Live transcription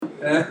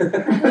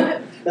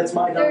That's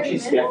my dog.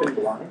 She's deaf and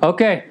blind.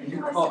 Okay.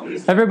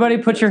 Everybody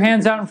put your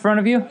hands out in front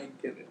of you.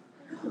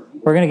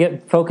 We're going to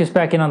get focused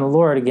back in on the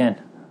Lord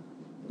again.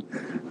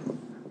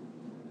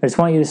 I just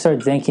want you to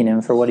start thanking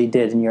Him for what He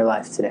did in your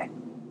life today.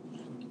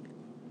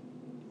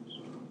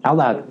 Out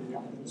loud.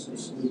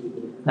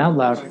 Out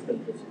loud.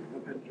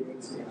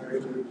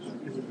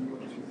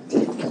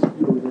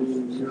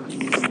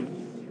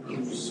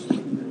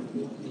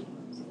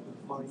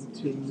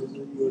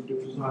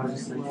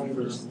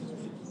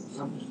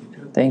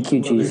 Thank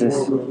you,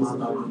 Jesus.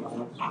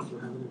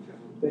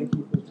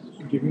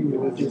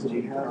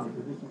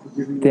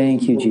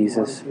 Thank you,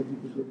 Jesus.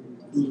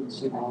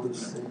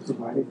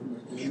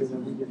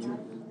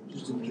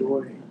 Just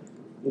enjoy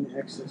in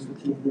excess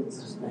what you've given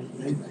us. Thank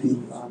you.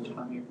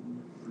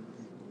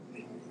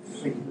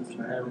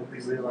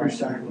 Your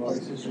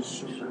sacrifice is just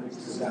showing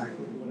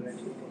exactly what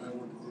I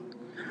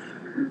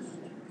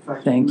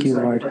want. Thank you,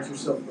 Lord.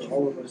 Yourself for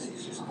all of us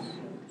is just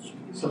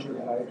something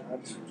that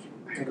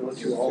I handle it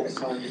to all the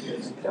time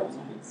because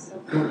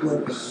your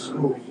blood is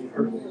so perfect.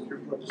 Your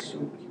blood is so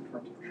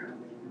perfect.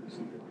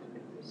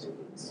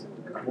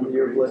 When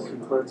your blood can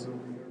cleanse me,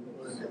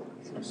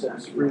 you set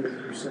us free.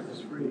 You set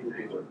us free.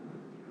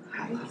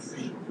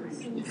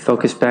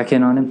 Focus back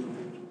in on Him.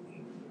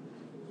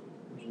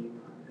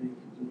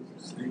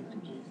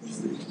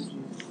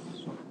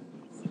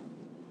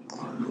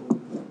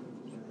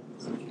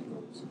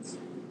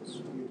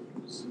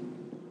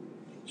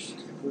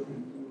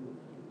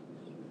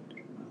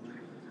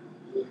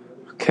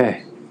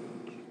 Okay.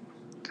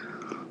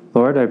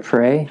 Lord, I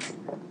pray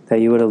that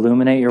you would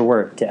illuminate your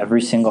word to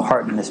every single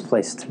heart in this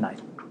place tonight.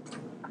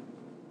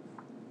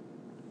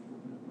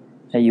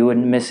 That you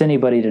wouldn't miss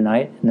anybody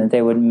tonight, and that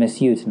they wouldn't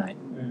miss you tonight.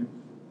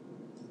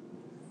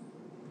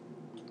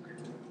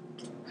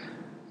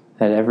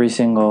 That every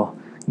single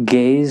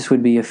gaze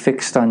would be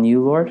affixed on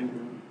you, Lord.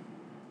 And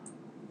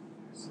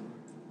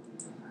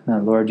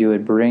that, Lord, you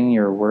would bring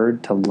your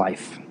word to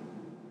life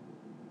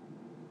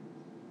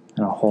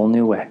in a whole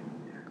new way.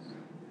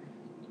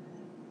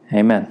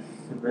 Amen.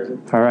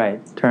 All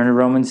right, turn to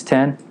Romans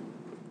 10.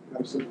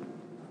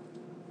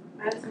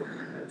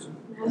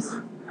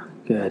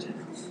 Good.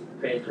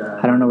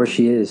 I don't know where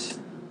she is.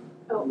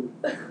 Oh.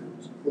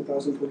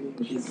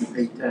 1028. She's in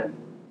page 10.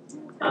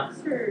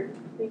 Ask her.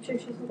 Make sure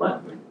she's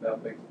What?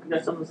 You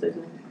got something to say to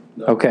me?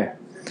 No. Okay.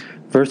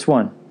 Verse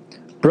 1.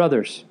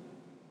 Brothers,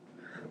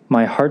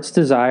 my heart's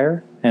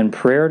desire and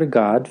prayer to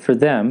God for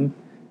them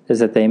is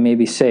that they may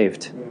be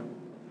saved.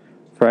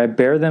 For I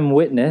bear them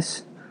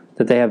witness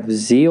that they have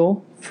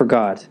zeal for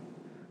God,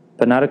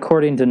 but not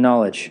according to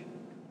knowledge.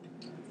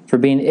 For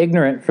being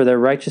ignorant for their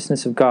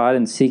righteousness of God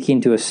and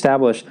seeking to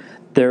establish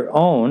their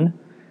own,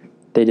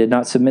 they did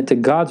not submit to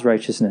God's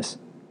righteousness.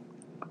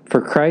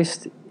 For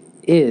Christ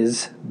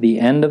is the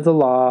end of the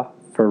law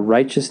for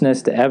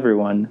righteousness to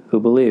everyone who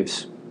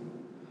believes.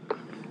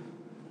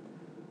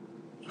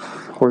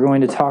 We're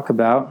going to talk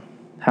about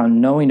how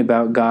knowing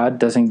about God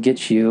doesn't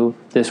get you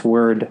this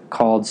word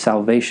called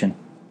salvation.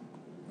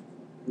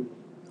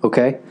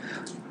 Okay?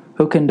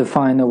 Who can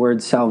define the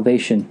word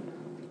salvation?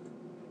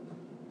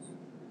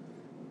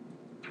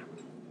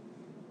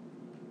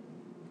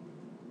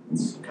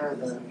 It's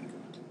kind of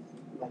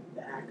like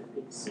the act of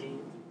being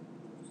saved.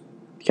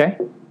 Okay?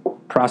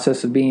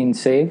 Process of being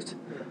saved.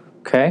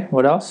 Okay,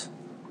 what else?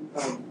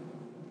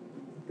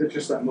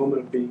 Just that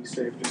moment of being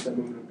saved, just that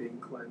moment of being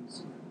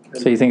cleansed.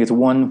 So you think it's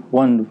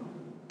one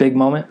big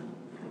moment?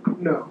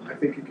 No, I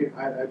think it can,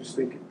 I just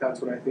think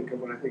that's what I think of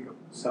when I think of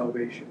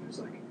salvation. Is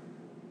like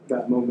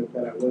that moment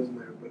that I wasn't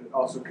there, but it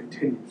also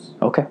continues.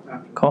 Okay,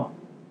 cool.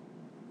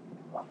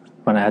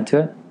 Want to add to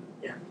it?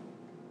 Yeah.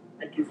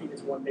 I do think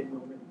it's one big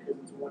moment because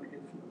it's one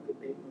infinitely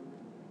big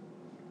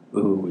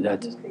moment. Ooh,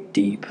 that's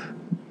deep.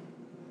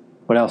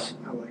 What else?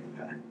 I like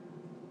that.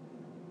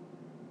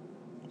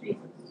 Jesus.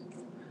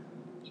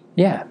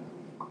 Yeah.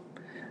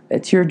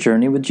 It's your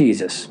journey with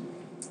Jesus.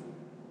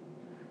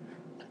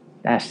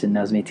 Ashton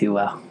knows me too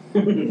well.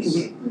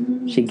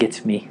 She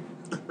gets me.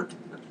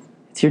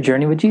 It's your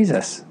journey with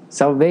Jesus.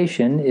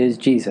 Salvation is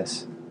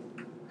Jesus.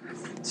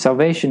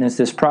 Salvation is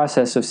this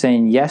process of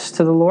saying yes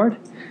to the Lord,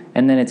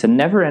 and then it's a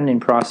never-ending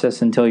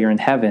process until you're in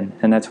heaven,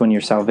 and that's when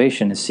your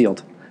salvation is sealed.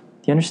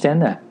 Do you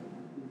understand that?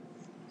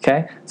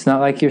 Okay? It's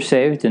not like you're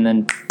saved and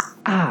then,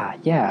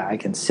 yeah, I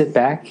can sit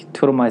back,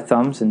 twiddle my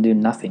thumbs, and do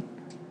nothing.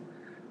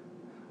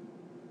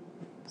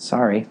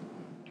 Sorry.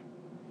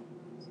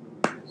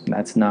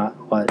 That's not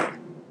what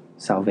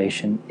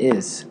salvation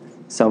is.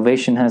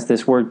 Salvation has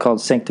this word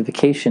called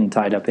sanctification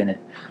tied up in it.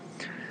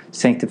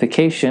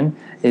 Sanctification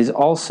is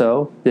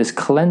also this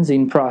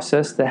cleansing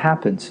process that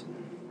happens.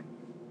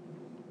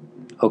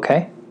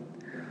 Okay?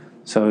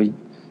 So,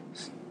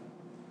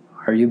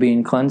 are you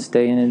being cleansed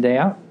day in and day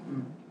out?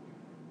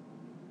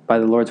 By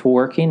the Lord's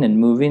working and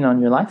moving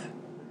on your life?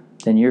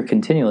 Then you're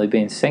continually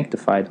being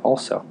sanctified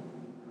also.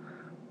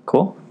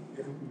 Cool?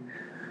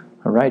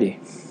 Alrighty.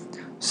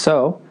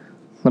 So,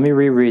 let me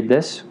reread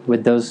this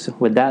with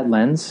that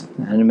lens,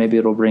 and maybe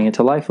it'll bring it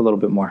to life a little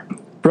bit more.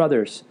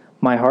 Brothers,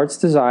 my heart's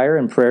desire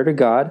and prayer to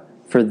God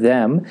for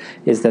them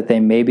is that they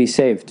may be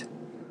saved.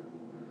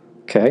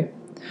 Okay?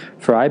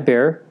 For I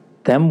bear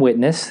them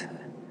witness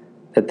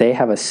that they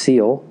have a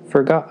zeal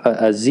for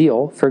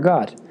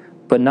God,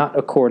 but not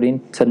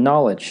according to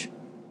knowledge.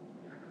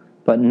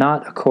 But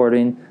not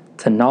according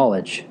to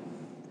knowledge.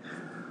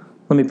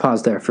 Let me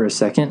pause there for a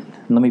second,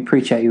 and let me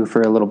preach at you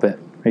for a little bit.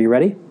 Are you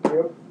ready?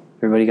 Yep.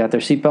 Everybody got their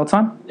seatbelts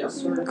on?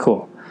 Yes, sir.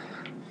 Cool.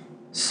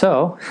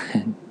 So,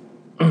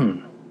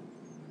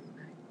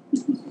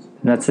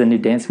 that's the new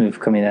dance move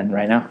coming in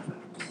right now.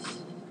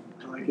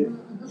 I like it.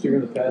 So you're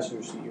in the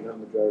passenger seat, you're not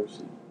in the driver's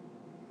seat.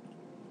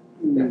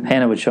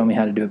 Hannah would show me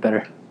how to do it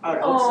better. I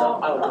would hope so.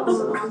 I would hope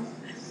so.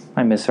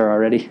 I miss her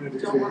already.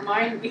 Don't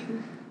remind me.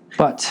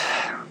 But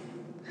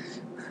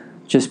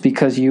just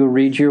because you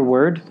read your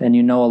word and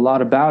you know a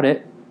lot about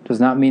it does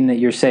not mean that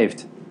you're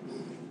saved.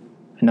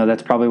 I know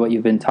that's probably what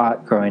you've been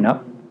taught growing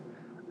up,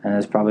 and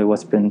that's probably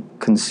what's been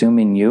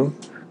consuming you,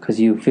 because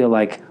you feel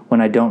like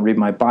when I don't read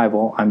my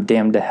Bible, I'm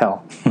damned to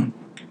hell.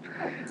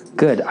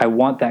 Good. I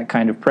want that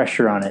kind of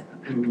pressure on it,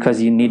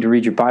 because you need to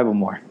read your Bible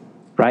more,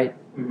 right?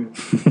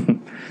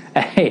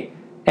 Hey,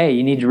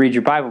 you need to read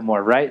your Bible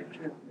more, right?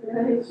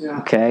 Yeah.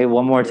 Okay,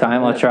 one more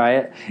time, I'll try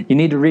it. You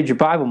need to read your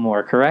Bible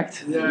more,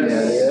 correct?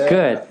 Yes.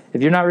 Good.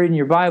 If you're not reading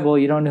your Bible,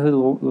 you don't know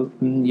who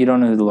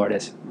the Lord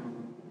is.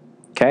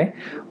 Okay?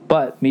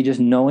 But me just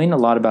knowing a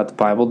lot about the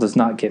Bible does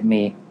not get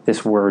me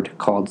this word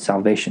called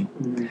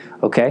salvation.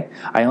 Okay?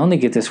 I only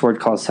get this word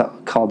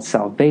called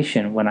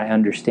salvation when I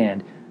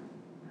understand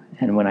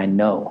and when I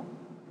know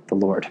the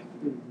Lord.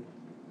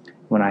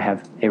 When I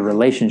have a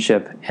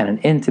relationship and an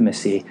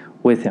intimacy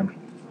with Him.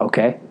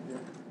 Okay?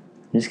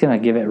 I'm just going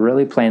to give it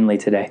really plainly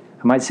today.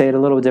 I might say it a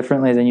little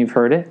differently than you've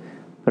heard it,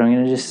 but I'm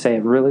going to just say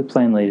it really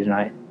plainly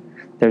tonight.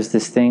 There's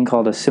this thing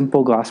called a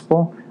simple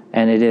gospel,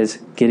 and it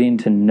is getting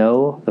to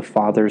know the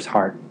Father's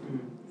heart.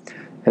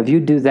 If you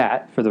do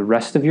that for the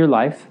rest of your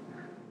life,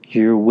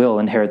 you will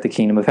inherit the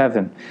kingdom of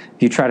heaven.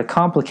 If you try to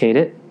complicate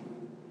it,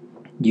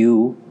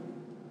 you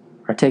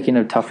are taking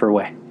a tougher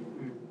way.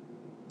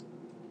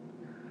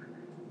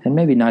 And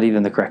maybe not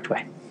even the correct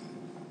way.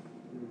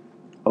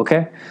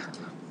 Okay?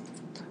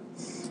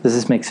 Does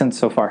this make sense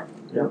so far?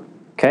 Yep.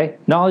 Okay?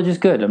 Knowledge is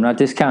good. I'm not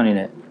discounting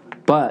it.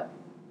 But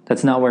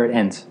that's not where it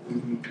ends.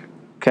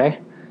 Okay?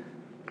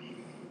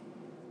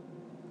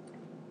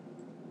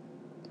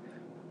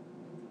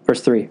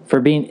 Verse 3. For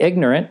being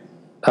ignorant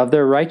of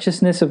their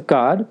righteousness of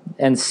God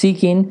and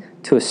seeking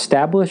to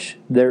establish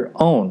their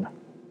own,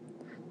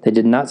 they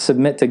did not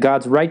submit to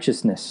God's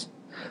righteousness.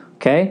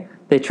 Okay?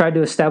 They tried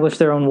to establish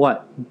their own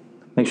what?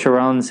 Make sure we're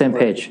all on the same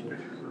page.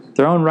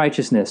 Their own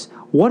righteousness.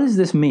 What does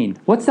this mean?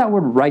 What's that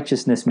word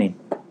righteousness mean?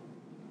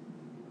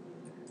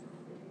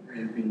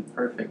 And being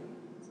perfect.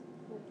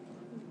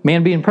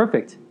 Man being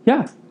perfect.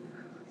 Yeah.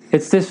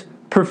 It's this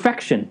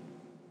perfection.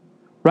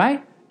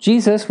 Right?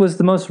 Jesus was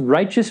the most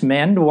righteous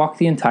man to walk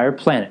the entire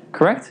planet.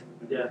 Correct?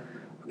 Yeah.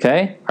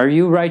 Okay? Are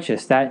you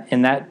righteous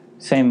in that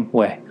same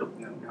way?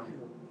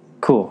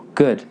 Cool.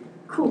 Good.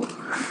 Cool.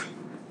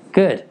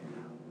 Good.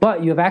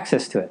 But you have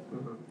access to it.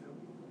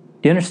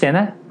 Do you understand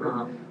that?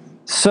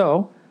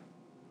 So,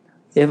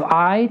 if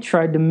I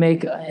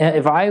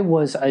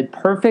was a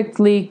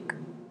perfectly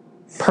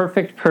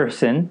perfect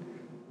person,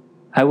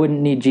 I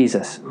wouldn't need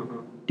Jesus.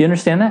 Do you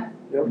understand that?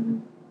 Yep.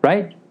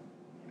 Right?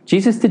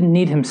 Jesus didn't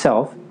need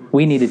himself.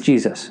 We needed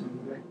Jesus.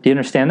 Do you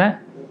understand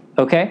that?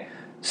 Okay?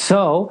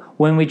 So,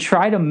 when we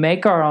try to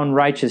make our own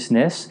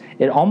righteousness,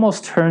 it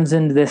almost turns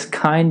into this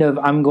kind of,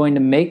 I'm going to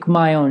make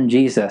my own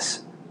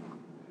Jesus.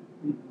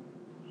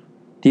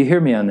 Do you hear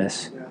me on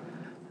this? Yeah.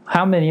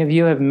 How many of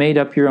you have made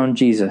up your own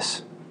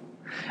Jesus?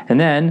 And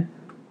then,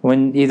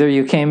 when either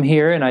you came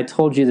here and I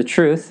told you the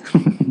truth,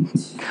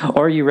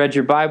 or you read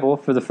your Bible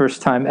for the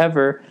first time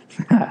ever,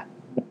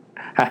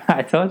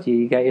 I told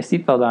you got your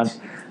seatbelt on.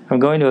 I'm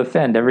going to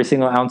offend every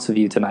single ounce of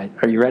you tonight.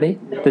 Are you ready?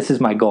 This is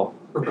my goal.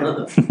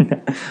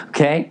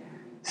 Okay?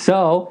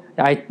 So,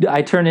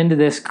 I turn into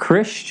this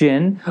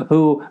Christian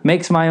who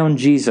makes my own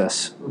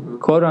Jesus.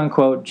 Quote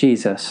unquote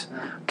Jesus.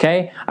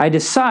 Okay? I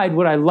decide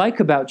what I like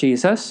about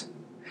Jesus,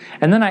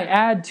 and then I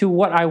add to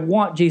what I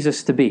want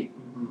Jesus to be.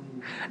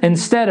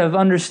 Instead of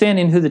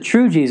understanding who the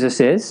true Jesus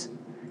is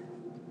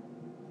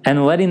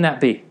and letting that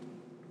be.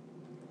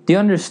 Do you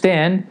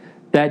understand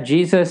that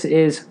Jesus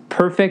is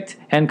perfect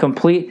and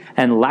complete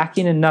and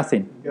lacking in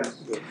nothing? Yes.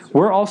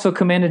 We're also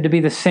commanded to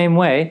be the same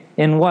way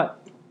in what?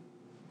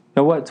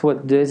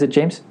 What is it,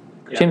 James?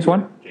 Yeah. James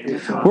 1?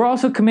 We're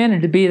also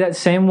commanded to be that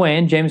same way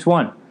in James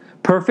 1.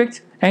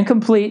 Perfect and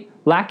complete,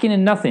 lacking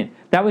in nothing.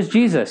 That was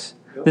Jesus.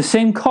 The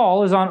same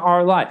call is on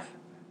our life.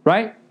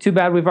 Right? Too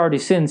bad we've already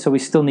sinned, so we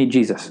still need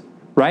Jesus.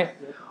 Right?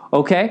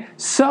 Okay?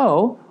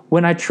 So,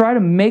 when I try to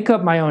make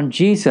up my own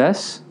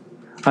Jesus,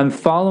 I'm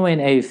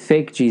following a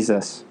fake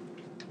Jesus.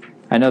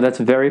 I know that's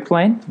very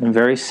plain and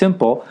very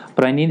simple,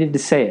 but I needed to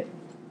say it.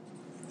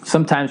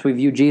 Sometimes we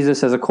view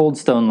Jesus as a Cold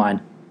Stone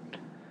line.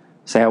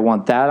 Say, I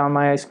want that on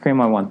my ice cream,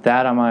 I want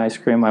that on my ice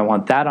cream, I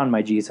want that on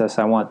my Jesus,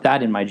 I want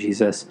that in my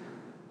Jesus.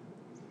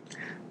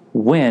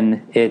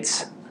 When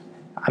it's,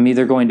 I'm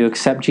either going to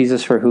accept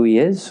Jesus for who he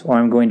is, or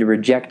I'm going to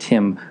reject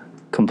him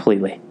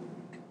completely.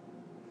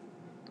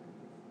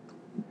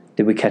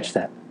 Did we catch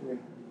that?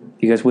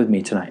 You guys with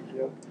me tonight?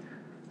 Yep.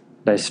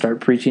 Did I start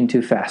preaching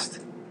too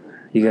fast?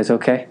 You guys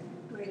okay?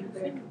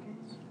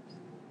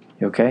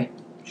 You okay?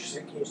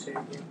 Can you say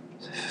again?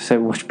 Say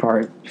which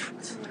part?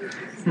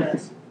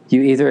 Yes.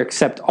 You either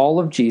accept all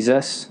of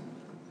Jesus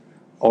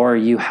or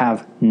you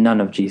have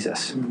none of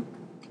Jesus.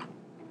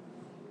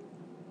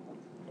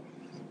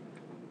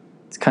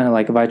 It's kind of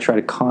like if I try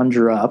to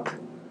conjure up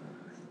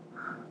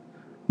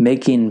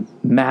making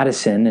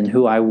Madison and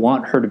who I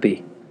want her to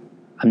be.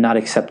 I'm not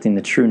accepting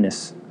the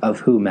trueness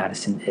of who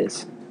Madison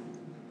is.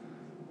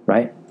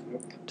 Right?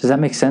 Does that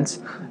make sense?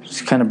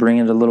 Just kind of bring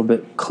it a little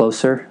bit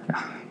closer.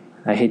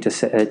 I hate to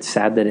say it's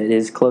sad that it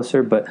is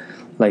closer, but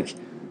like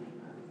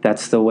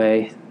that's the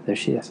way, there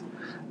she is.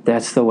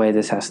 That's the way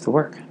this has to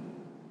work.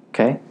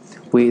 Okay?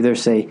 We either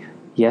say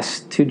yes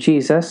to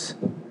Jesus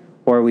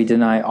or we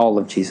deny all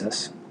of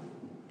Jesus.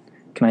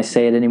 Can I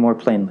say it any more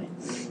plainly?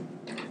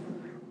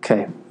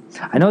 Okay.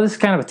 I know this is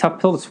kind of a tough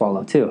pill to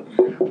swallow too,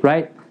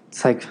 right?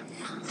 It's like,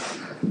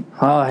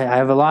 oh, I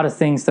have a lot of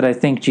things that I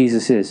think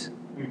Jesus is.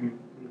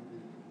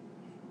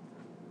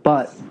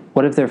 But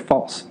what if they're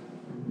false?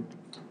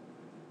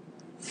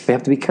 We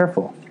have to be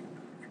careful.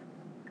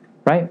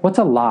 Right? What's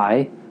a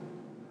lie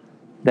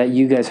that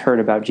you guys heard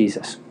about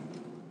Jesus?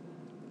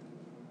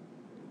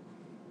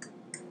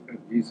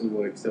 Jesus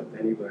will accept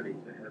anybody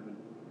to heaven.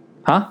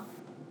 Huh?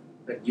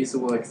 That Jesus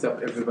will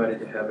accept everybody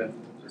to heaven.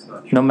 Just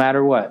not true. No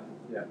matter what.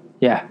 Yeah.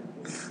 Yeah.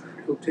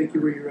 He'll take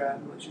you where you're at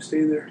and let you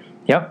stay there.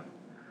 Yep.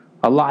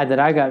 A lie that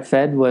I got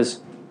fed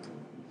was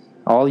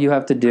all you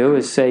have to do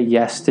is say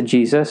yes to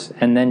Jesus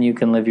and then you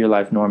can live your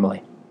life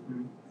normally.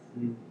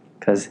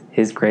 Because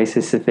his grace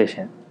is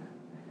sufficient.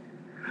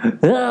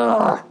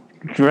 Ugh,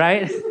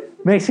 right?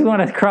 Makes me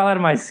want to crawl out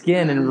of my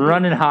skin and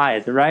run and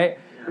hide, right?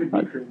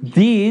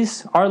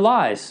 These are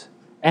lies.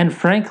 And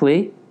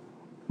frankly,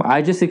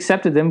 I just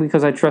accepted them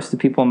because I trusted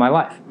people in my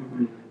life.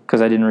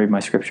 Because I didn't read my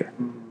scripture.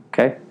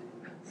 Okay?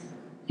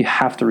 You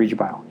have to read your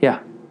Bible. Yeah.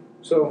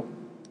 So,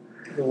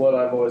 what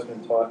I've always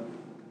been taught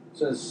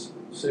since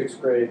 6th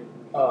grade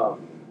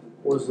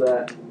was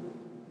that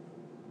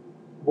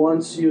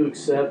once you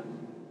accept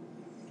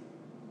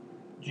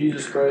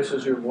Jesus Christ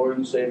as your Lord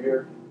and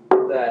Savior,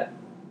 that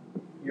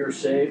you're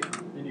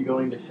saved and you're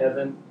going to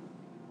heaven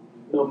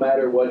no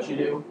matter what you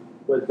do,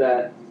 but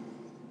that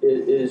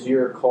it is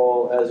your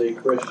call as a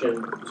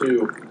Christian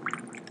to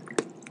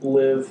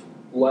live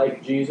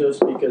like Jesus,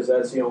 because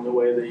that's the only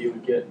way that you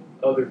would get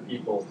other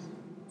people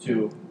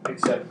to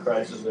accept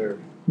Christ as their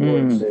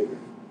Lord and Savior.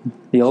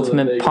 The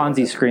ultimate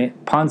Ponzi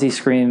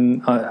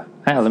scheme.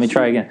 Let me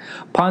try again.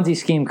 Ponzi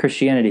scheme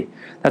Christianity.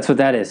 That's what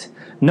that is.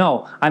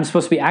 No, I'm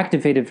supposed to be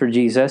activated for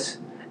Jesus,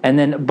 and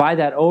then by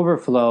that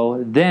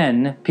overflow,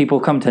 then people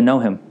come to know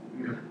him.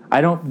 I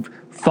don't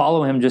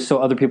follow him just so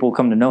other people will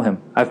come to know him.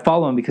 I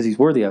follow him because he's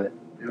worthy of it.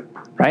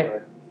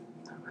 Right?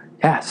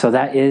 Yeah, so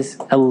that is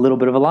a little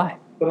bit of a lie.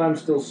 But I'm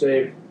still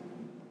saved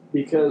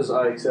because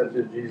I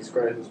accepted Jesus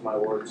Christ as my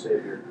Lord and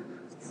Savior.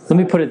 Let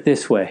me put it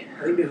this way.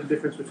 I think there's a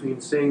difference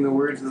between saying the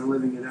words and then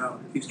living it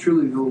out. If he's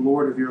truly the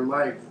Lord of your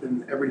life,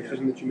 then every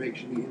decision that you make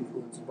should be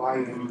influenced by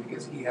him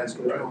because he has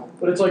control.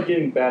 But it's like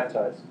getting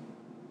baptized.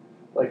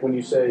 Like when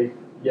you say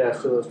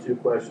yes to those two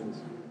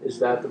questions, is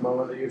that the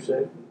moment that you're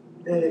saved?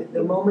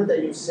 The moment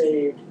that you're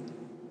saved,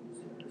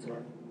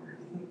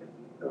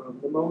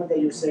 the moment that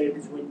you're saved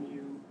is when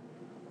you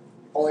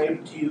are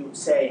able to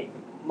say,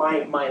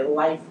 my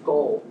life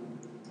goal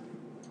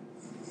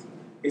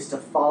is to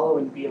follow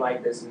and be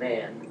like this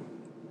man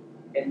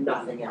and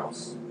nothing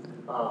else.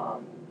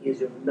 He is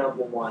your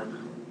number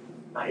one,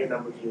 not your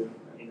number two,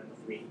 not your number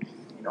three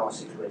in all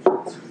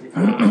situations.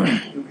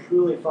 If you're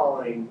truly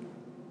following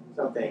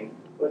something,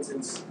 for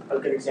instance, a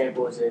good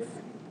example is if,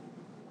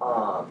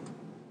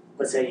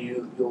 let's say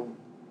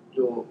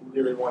you'll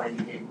really want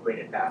to get great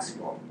at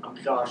basketball. I'm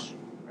Josh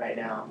right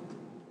now,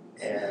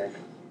 and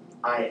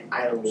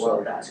I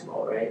love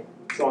basketball, right?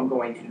 So I'm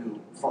going to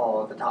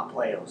follow the top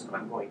players, and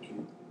I'm going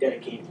to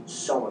dedicate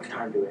so much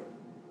time to it.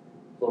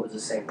 Lord is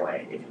the same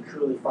way. If you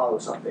truly follow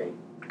something,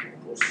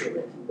 pursue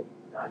it.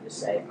 Not just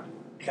say,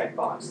 check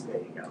box, there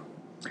you go.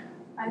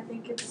 I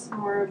think it's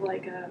more of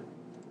like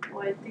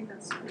I think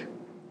that's true.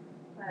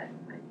 But I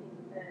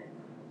think that,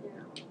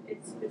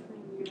 it's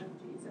between you and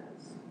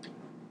Jesus.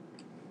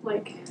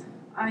 Like,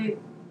 I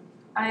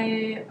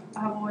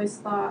have always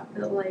thought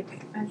that,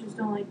 I just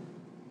don't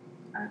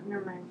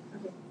never mind.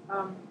 Okay.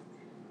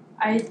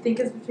 I think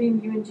it's between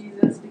you and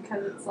Jesus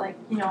because it's I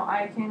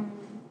can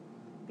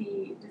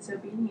be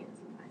disobedient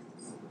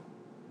sometimes.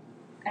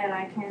 And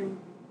I can,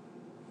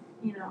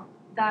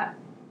 that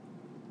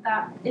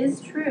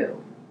is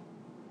true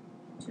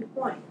to a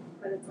point.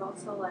 But it's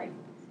also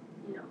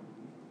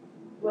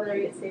whether I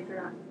get saved or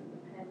not doesn't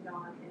depend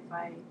on if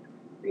I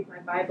read my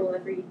Bible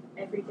every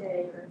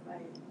day or if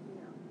I,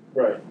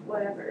 Right.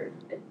 whatever.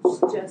 It's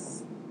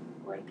just,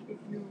 if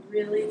you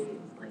really,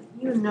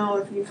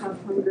 if you have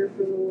hunger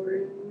for the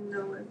Lord,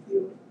 and if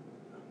you,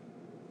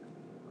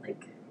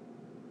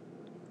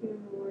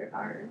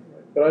 hard.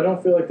 But I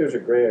don't feel like there's a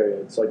gray area.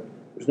 It's like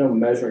there's no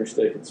measuring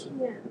stick. It's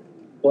Yeah.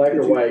 black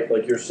or white.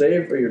 Like you're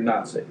saved or you're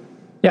not saved.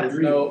 Yeah.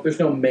 There's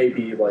no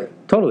maybe like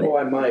Totally.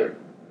 I might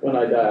when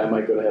I die I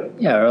might go to heaven.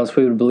 Yeah, or else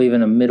we would believe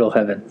in a middle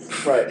heaven.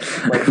 Right.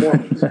 Like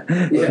Mormons.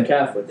 Or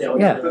Catholics.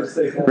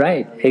 Yeah.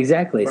 Right.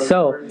 Exactly.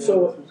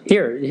 So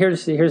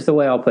here's the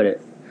way I'll put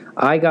it.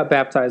 I got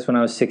baptized when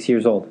I was 6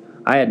 years old.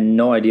 I had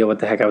no idea what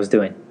the heck I was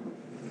doing.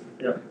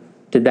 Yeah.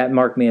 Did that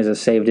mark me as a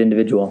saved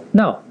individual?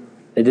 No,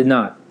 it did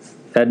not.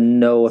 It had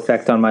no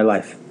effect on my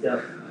life.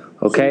 Yeah.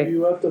 Okay? So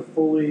you have to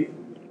fully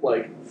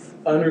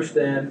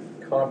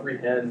understand,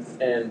 comprehend,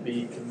 and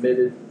be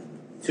committed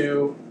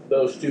to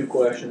those two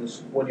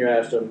questions when you're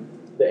asked them.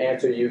 The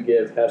answer you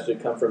give has to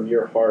come from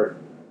your heart,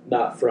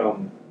 not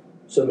from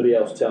somebody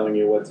else telling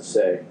you what to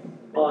say.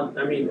 Well,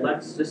 I mean,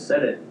 Lex just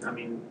said it. I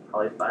mean,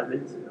 probably 5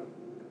 minutes ago.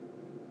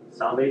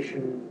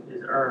 Salvation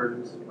is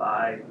earned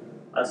by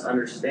us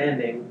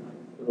understanding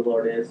who the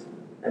Lord is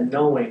and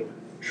knowing,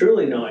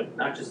 truly knowing,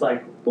 not just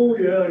like, oh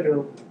yeah, I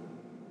know.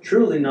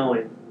 Truly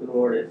knowing who the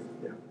Lord is.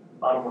 Yeah.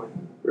 Bottom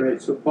line.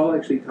 Right, so Paul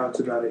actually talks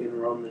about it in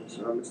Romans.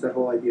 It's that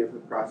whole idea of the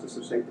process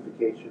of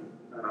sanctification.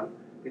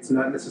 It's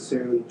not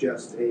necessarily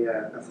just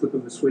a flip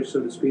of a switch,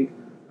 so to speak.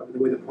 The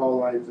way that Paul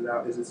lines it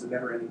out is it's a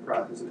never-ending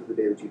process until the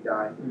day that you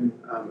die,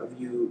 of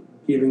you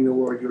giving the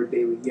Lord your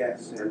daily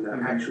yes and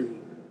actually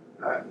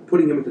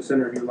putting Him at the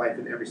center of your life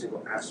in every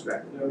single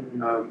aspect.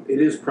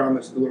 It is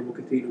promised the Lord will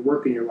continue to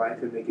work in your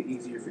life and make it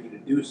easier for you to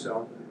do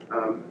so.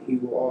 He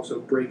will also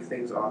break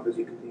things off as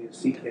you continue to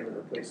seek Him and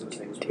replace those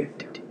things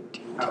with Him.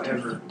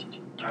 However,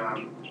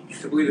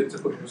 to believe it's a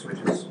flip of a switch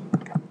is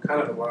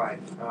kind of a lie.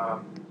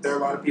 There are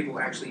a lot of people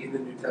actually in the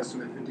New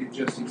Testament who did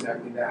just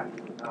exactly that.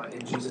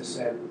 And Jesus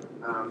said,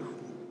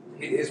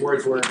 His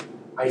words were,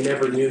 I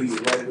never knew you.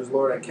 Right? It was,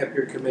 Lord, I kept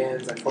your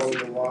commands, I followed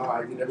the law,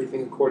 I did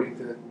everything according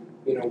to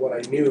what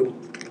I knew.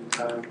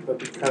 But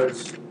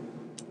because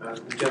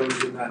the gentleman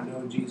did not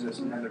know Jesus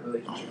and had a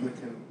relationship with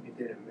Him, it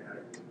didn't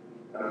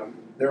matter.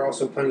 There are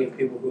also plenty of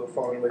people who have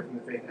fallen away from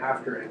the faith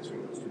after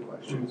answering those two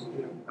questions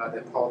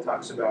that Paul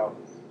talks about,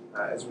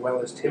 as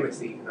well as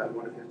Timothy,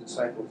 one of his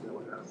disciples that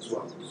went out as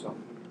well. So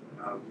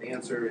the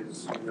answer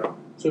is no.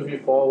 So if you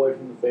fall away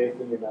from the faith,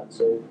 then you're not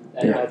saved.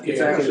 And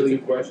It's actually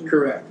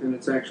correct, and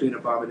it's actually an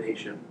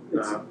abomination.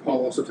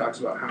 Paul also talks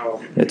about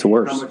how it's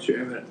worse. How much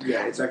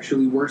it's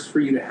actually worse for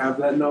you to have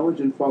that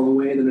knowledge and fall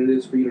away than it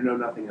is for you to know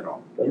nothing at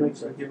all. That makes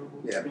sense.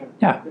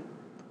 Yeah.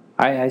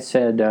 I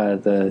said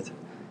the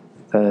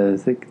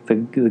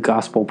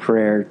gospel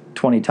prayer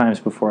 20 times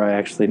before I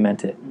actually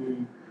meant it.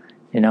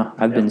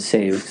 I've been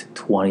saved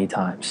 20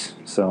 times.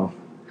 So,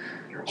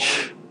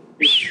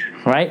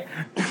 right?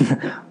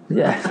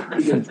 Yeah.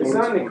 It's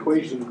not an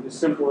equation as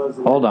simple as...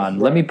 Hold on.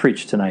 Let me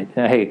preach tonight.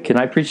 Hey, can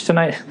I preach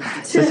tonight?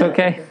 Is this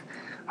okay?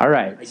 All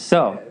right.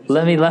 So,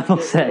 let me level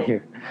set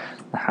here.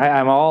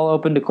 I'm all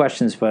open to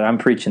questions, but I'm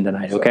preaching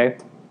tonight, okay?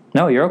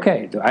 No, you're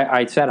okay.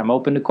 I said I'm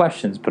open to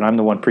questions, but I'm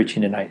the one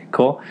preaching tonight.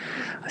 Cool?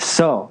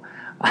 So,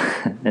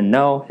 and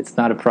no, it's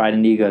not a pride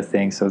and ego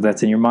thing, so if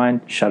that's in your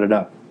mind, shut it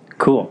up.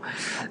 Cool.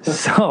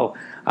 So,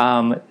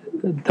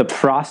 the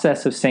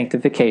process of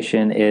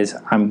sanctification is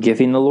I'm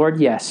giving the Lord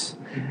yes,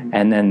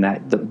 and then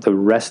the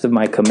rest of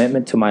my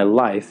commitment to my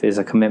life is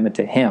a commitment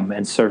to Him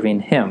and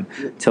serving Him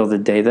till the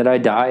day that I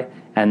die,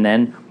 and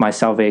then my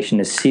salvation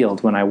is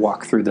sealed when I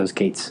walk through those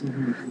gates.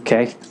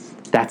 Okay?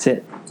 That's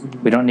it.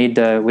 We don't need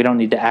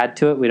to add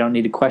to it. We don't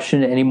need to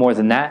question it any more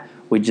than that.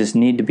 We just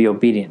need to be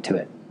obedient to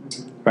it.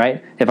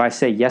 Right? If I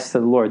say yes to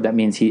the Lord, that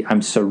means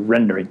I'm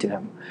surrendering to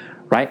Him.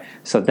 Right?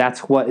 So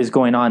that's what is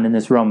going on in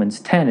this Romans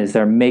 10, is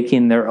they're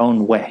making their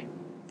own way.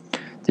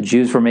 The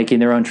Jews were making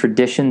their own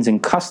traditions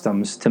and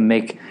customs to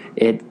make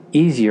it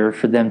easier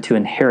for them to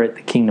inherit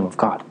the kingdom of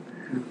God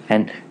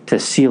and to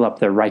seal up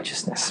their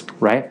righteousness.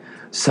 Right?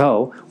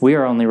 So we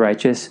are only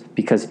righteous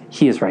because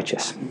He is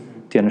righteous.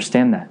 Do you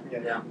understand that?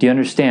 Yeah. Do you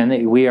understand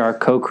that we are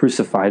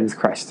co-crucified with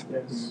Christ?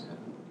 Yes.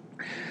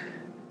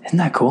 Isn't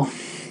that cool?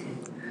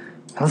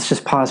 Let's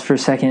just pause for a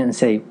second and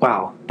say,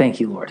 wow, thank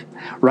you, Lord.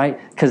 Right?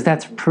 Because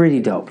that's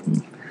pretty dope.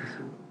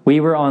 We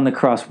were on the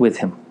cross with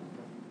Him.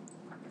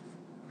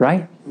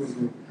 Right?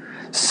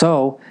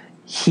 So,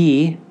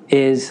 He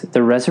is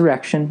the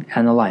resurrection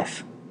and the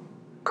life.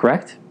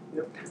 Correct?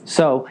 Yep.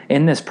 So,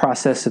 in this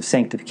process of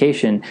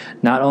sanctification,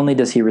 not only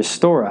does He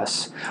restore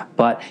us,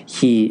 but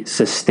He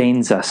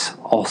sustains us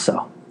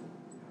also.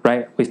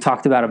 Right? We've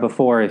talked about it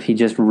before. If He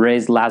just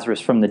raised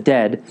Lazarus from the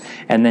dead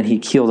and then He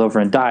keeled over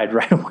and died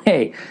right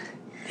away,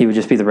 He would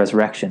just be the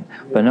resurrection.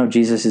 But no,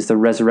 Jesus is the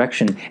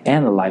resurrection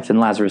and the life, and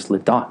Lazarus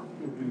lived on.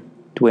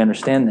 Do we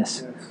understand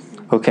this?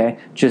 Okay?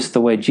 Just the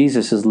way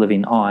Jesus is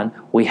living on,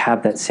 we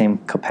have that same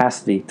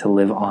capacity to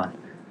live on.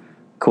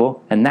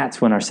 Cool? And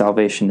that's when our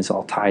salvation is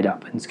all tied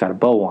up and it's got a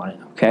bow on it.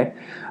 Okay?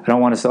 I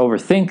don't want us to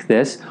overthink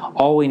this.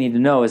 All we need to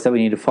know is that we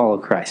need to follow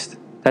Christ.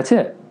 That's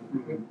it.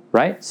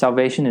 Right?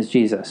 Salvation is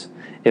Jesus.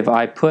 If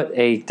I put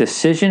a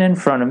decision in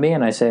front of me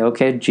and I say,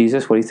 okay,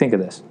 Jesus, what do you think of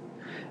this?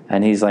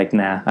 And He's like,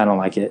 nah, I don't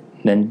like it.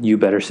 Then you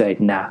better say,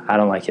 nah, I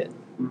don't like it.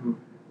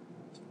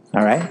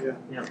 All right?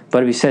 Yeah.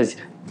 But if He says,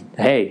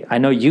 hey, I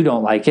know you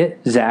don't like it,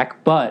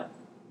 Zach, but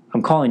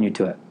I'm calling you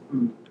to it.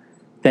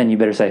 Then you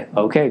better say,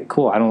 okay,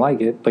 cool, I don't like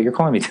it, but you're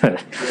calling me to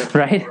it,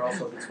 right? Or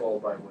else it's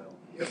swallowed by whale.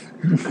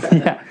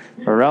 Yeah,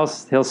 or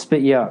else he'll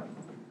spit you out.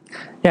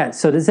 Yeah,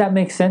 so does that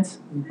make sense?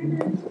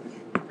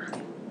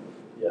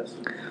 Yes.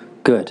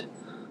 Good.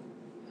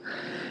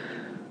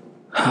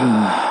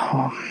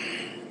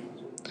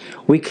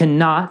 We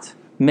cannot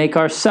make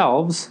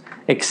ourselves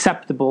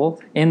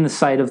acceptable in the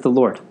sight of the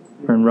Lord.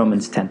 We're in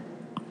Romans 10.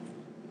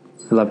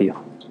 I love you.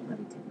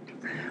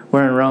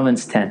 We're in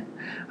Romans 10.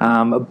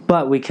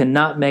 But we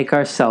cannot make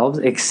ourselves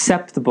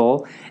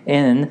acceptable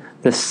in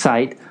the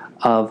sight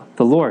of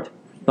the Lord.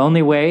 The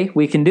only way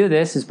we can do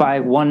this is by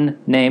one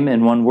name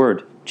and one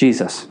word,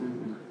 Jesus.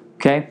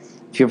 Okay?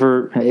 If you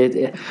ever,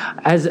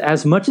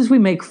 as much as we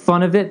make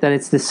fun of it that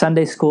it's the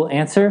Sunday school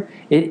answer,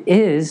 it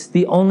is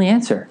the only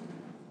answer.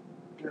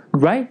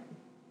 Right?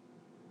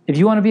 If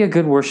you want to be a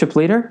good worship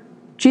leader,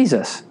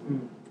 Jesus.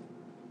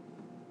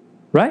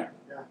 Right?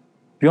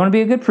 If you want to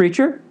be a good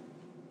preacher,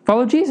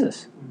 follow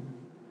Jesus.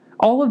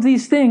 All of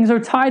these things are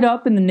tied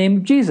up in the name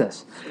of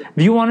Jesus.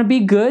 If you want to be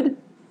good,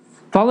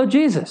 follow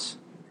Jesus.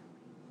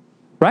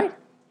 Right?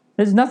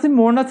 There's nothing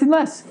more, nothing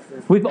less.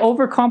 We've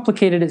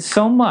overcomplicated it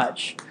so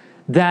much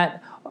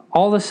that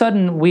all of a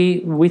sudden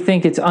we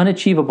think it's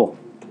unachievable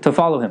to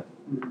follow him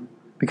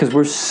because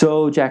we're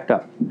so jacked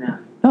up.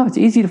 No, it's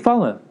easy to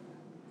follow him.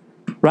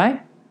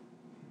 Right?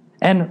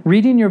 And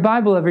reading your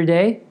Bible every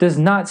day does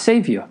not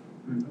save you.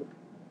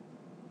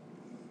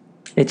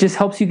 It just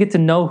helps you get to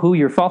know who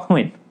you're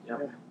following.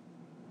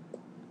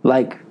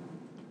 Like,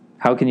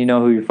 how can you know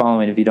who you're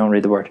following if you don't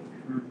read the Word?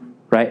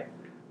 Right?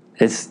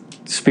 It's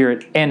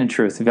spirit and in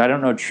truth. If I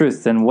don't know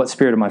truth, then what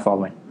spirit am I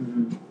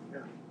following?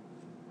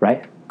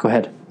 Right? Go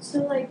ahead.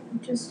 So,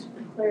 just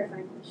a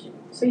clarifying question.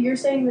 So you're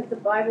saying that the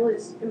Bible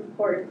is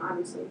important,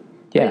 obviously.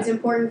 Yeah. But it's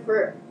important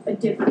for a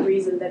different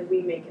reason than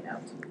we make it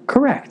out.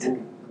 Correct.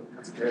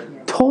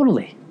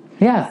 Totally.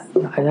 Yeah.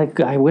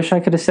 I wish I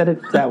could have said it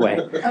that way.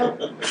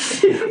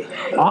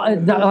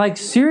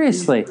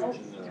 Seriously.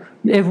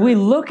 If we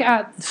look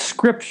at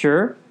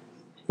Scripture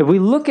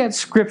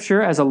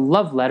as a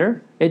love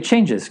letter, it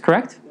changes,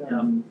 correct?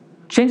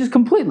 Changes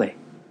completely.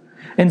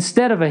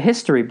 Instead of a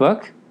history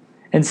book,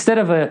 instead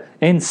of an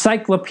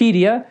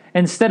encyclopedia,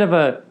 instead of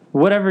a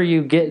whatever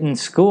you get in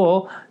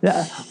school,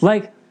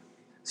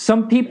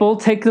 some people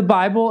take the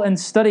Bible and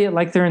study it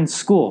like they're in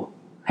school.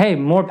 Hey,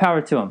 more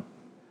power to them.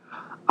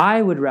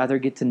 I would rather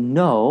get to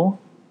know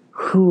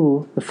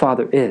who the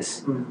Father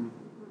is.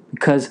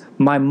 Because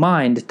my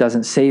mind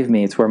doesn't save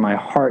me. It's where my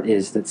heart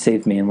is that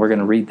saved me. And we're going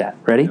to read that.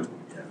 Ready?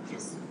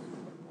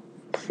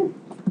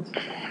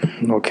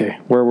 Okay.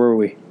 Where were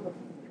we?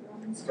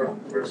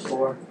 Verse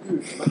 4.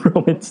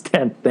 Romans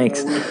 10.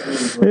 Thanks.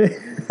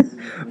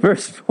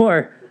 Verse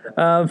 4.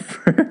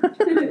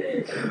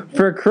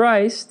 For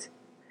Christ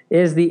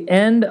is the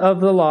end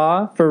of the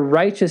law for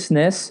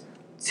righteousness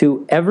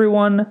to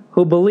everyone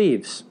who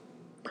believes.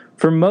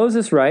 For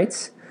Moses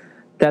writes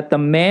that the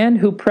man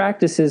who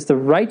practices the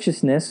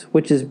righteousness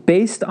which is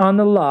based on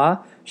the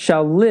law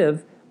shall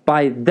live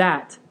by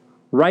that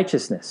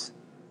righteousness.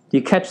 Do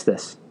you catch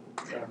this?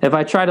 If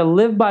I try to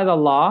live by the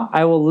law,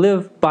 I will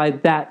live by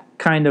that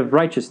kind of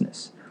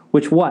righteousness.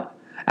 Which what?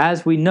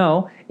 As we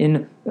know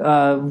in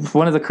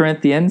one of the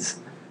Corinthians,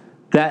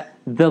 that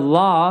the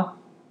law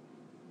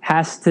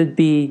has to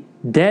be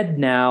dead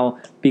now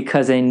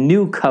because a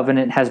new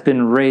covenant has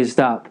been raised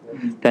up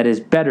that is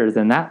better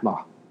than that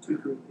law.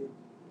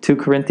 2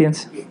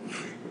 Corinthians?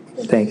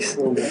 Thanks.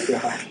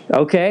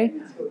 Okay,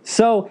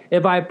 so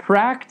if I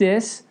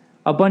practice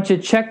a bunch of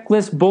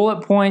checklist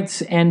bullet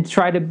points and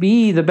try to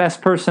be the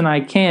best person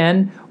I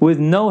can with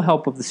no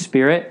help of the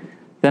Spirit,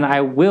 then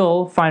I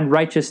will find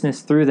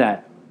righteousness through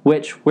that.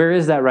 Where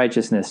is that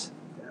righteousness?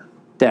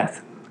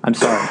 Death. I'm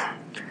sorry.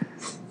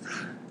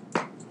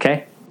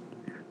 Okay?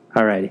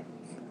 Alrighty.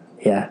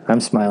 Yeah,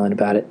 I'm smiling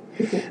about it.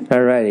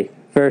 Alrighty.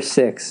 Verse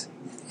 6.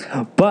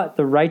 But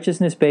the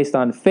righteousness based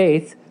on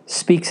faith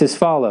speaks as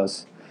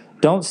follows.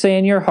 Don't say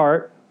in your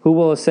heart, who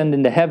will ascend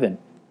into heaven?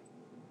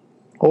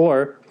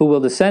 Or who will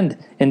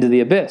descend into the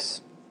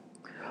abyss?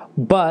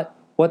 But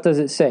what does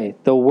it say?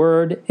 The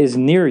word is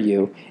near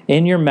you,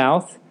 in your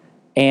mouth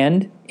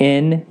and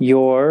in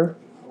your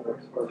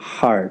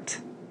heart.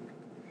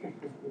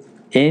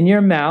 In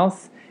your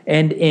mouth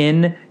and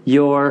in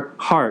your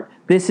heart.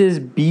 This is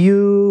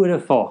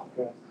beautiful.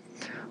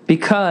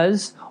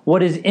 Because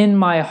what is in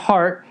my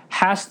heart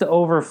has to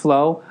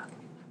overflow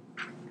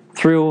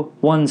through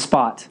one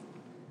spot.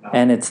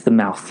 And it's the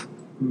mouth.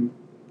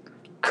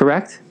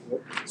 Correct?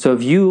 So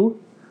if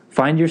you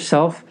find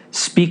yourself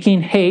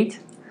speaking hate,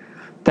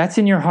 that's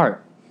in your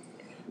heart.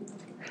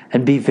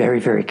 And be very,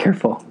 very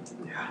careful.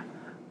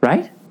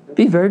 Right?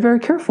 Be very, very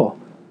careful.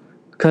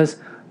 Because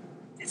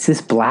it's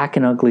this black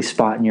and ugly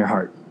spot in your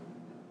heart.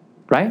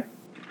 Right?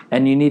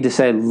 And you need to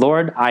say,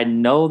 Lord, I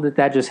know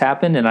that just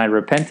happened and I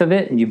repent of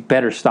it and you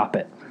better stop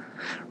it.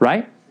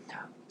 Right?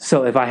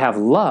 So if I have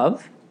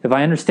love, if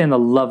I understand the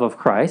love of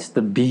Christ,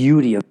 the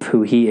beauty of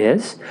who He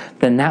is,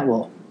 then that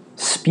will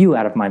spew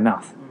out of my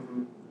mouth.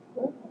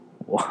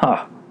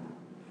 Wow.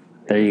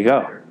 There you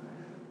go.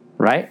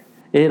 Right?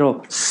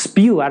 It'll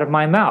spew out of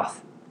my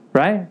mouth.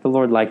 Right? The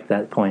Lord liked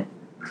that point.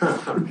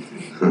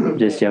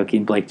 Just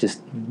joking. Blake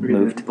just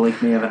moved.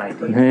 Blake may have an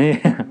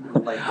idea.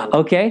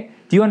 Okay?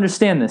 Do you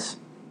understand this?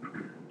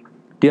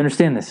 Do you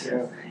understand this?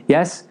 Yeah.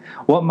 Yes?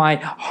 What my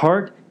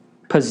heart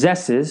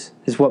possesses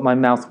is what my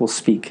mouth will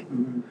speak.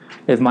 Mm-hmm.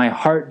 If my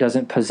heart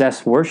doesn't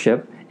possess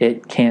worship,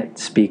 it can't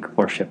speak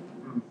worship.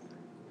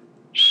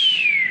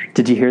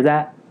 Did you hear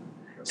that?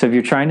 So if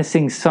you're trying to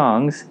sing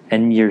songs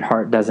and your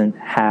heart doesn't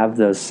have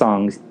those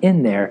songs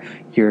in there,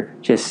 you're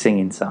just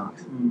singing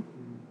songs.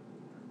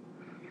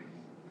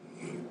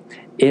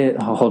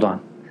 Hold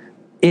on.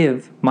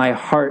 If my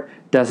heart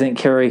doesn't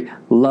carry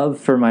love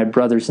for my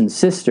brothers and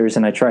sisters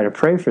and I try to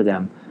pray for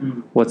them,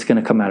 what's going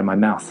to come out of my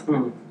mouth?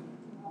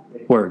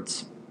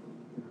 Words.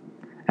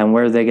 And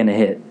where are they going to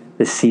hit?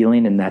 The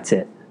ceiling, and that's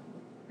it.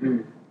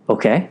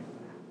 Okay?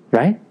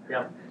 Right?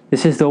 Yeah.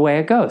 This is the way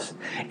it goes.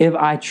 If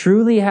I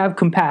truly have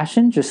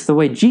compassion, just the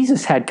way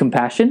Jesus had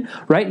compassion,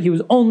 right? He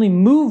was only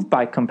moved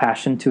by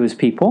compassion to his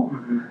people,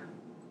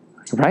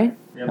 right?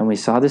 Yep. And we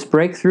saw this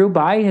breakthrough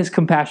by his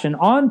compassion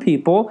on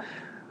people,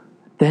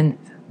 then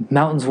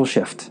mountains will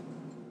shift.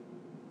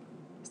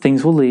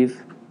 Things will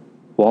leave,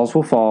 walls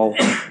will fall,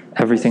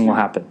 everything will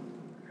happen.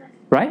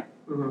 Right?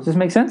 Does this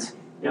make sense?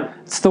 Yeah.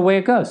 It's the way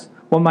it goes.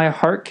 What my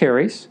heart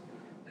carries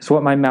is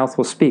what my mouth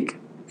will speak.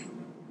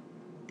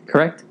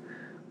 Correct?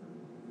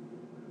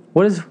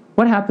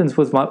 What happens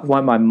with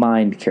what my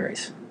mind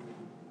carries?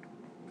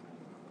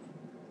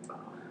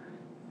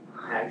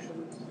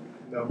 Actions.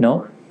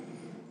 No?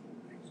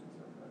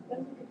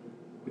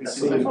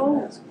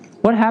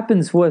 What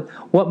happens with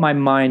what my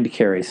mind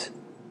carries?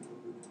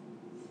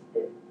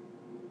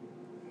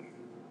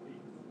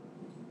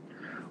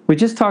 We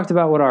just talked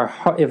about what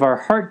if our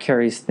heart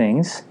carries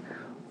things.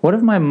 What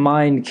if my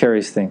mind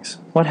carries things?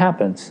 What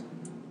happens?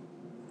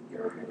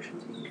 Your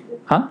actions.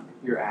 Huh?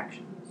 Your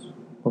actions.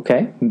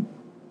 Okay.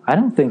 I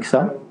don't think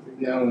so.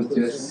 No, it's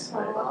just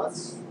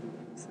Thoughts?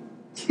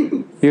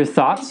 Your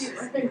thoughts?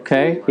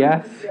 Okay,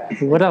 yeah.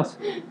 What else?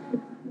 I feel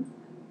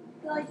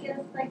like it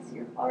affects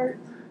your heart.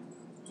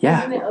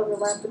 Yeah. Doesn't it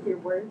overlap with your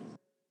words?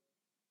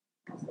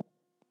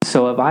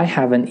 So if I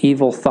have an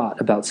evil thought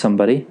about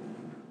somebody,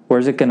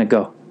 where's it going to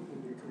go?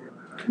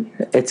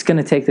 It's going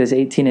to take this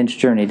 18-inch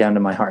journey down to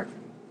my heart.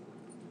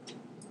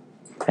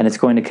 And it's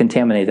going to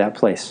contaminate that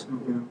place.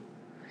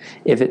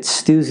 If it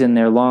stews in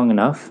there long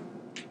enough,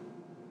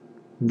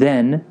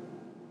 then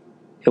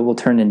it will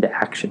turn into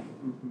action.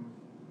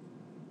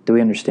 Do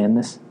we understand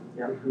this?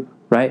 Yeah.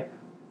 Right?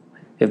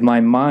 If my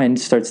mind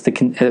starts to...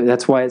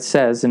 that's why it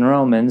says in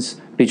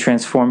Romans, be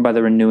transformed by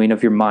the renewing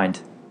of your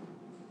mind.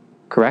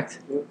 Correct?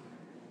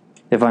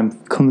 If I'm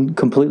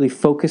completely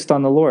focused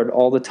on the Lord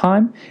all the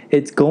time,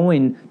 it's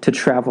going to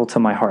travel to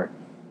my heart.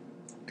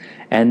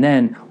 And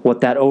then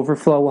what that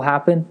overflow will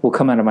happen will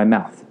come out of my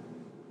mouth.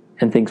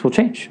 And things will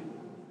change.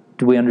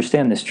 Do we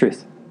understand this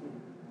truth?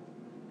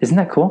 Isn't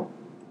that cool?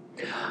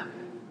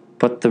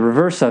 But the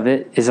reverse of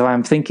it is if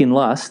I'm thinking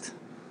lust,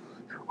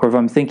 or if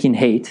I'm thinking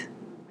hate,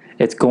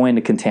 it's going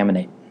to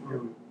contaminate.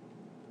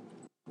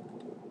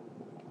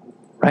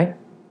 Right?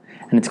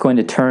 And it's going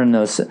to turn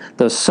those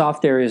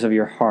soft areas of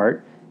your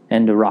heart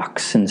into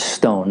rocks and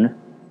stone.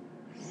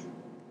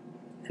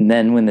 And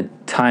then when the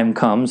time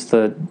comes,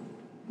 the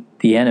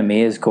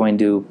enemy is going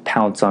to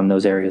pounce on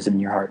those areas in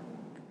your heart.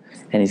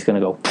 And he's going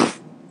to go, poof,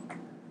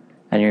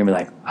 and you're going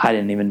to be like, I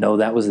didn't even know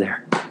that was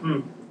there.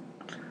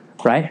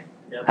 Right?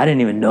 Yep. I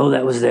didn't even know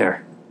that was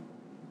there.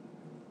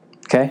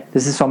 Okay?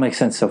 Does this all make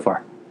sense so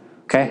far?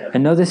 Okay? Yep. I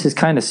know this is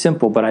kind of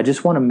simple, but I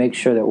just want to make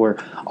sure that we're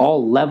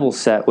all level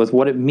set with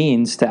what it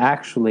means to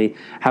actually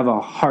have a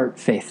heart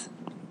faith.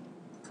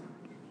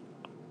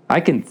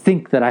 I can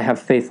think that I have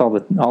faith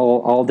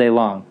all day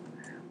long,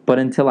 but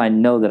until I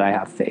know that I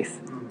have faith,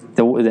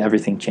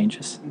 everything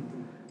changes.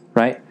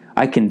 Right?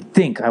 I can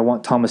think I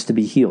want Thomas to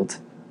be healed.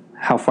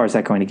 How far is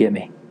that going to get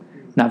me?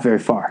 Not very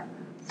far.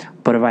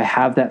 But if I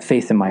have that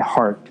faith in my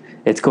heart,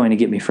 it's going to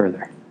get me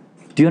further.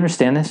 Do you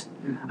understand this?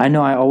 I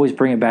know I always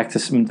bring it back to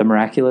the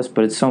miraculous,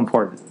 but it's so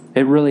important.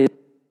 It really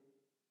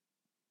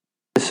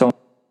is so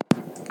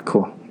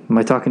cool. Am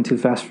I talking too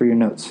fast for your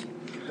notes?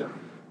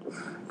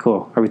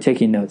 Cool. Are we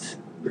taking notes?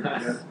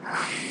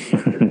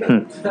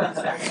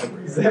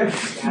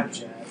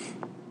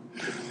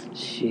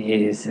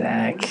 Jeez,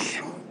 Zach.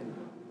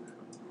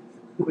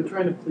 quit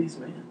trying to please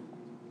man.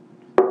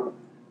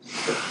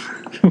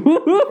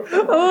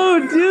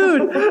 Oh,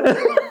 dude.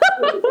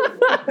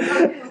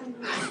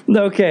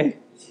 Okay.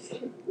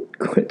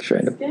 Quit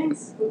trying to. Getting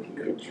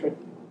spooky.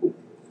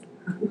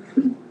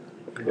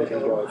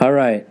 All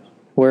right.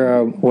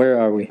 Where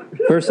are we?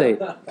 Verse 8.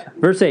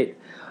 Verse 8.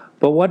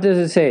 But what does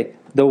it say?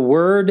 The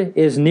word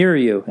is near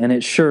you, and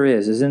it sure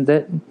is, isn't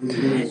it?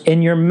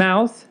 In your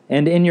mouth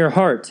and in your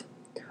heart.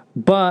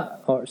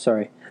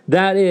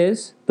 That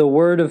is the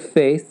word of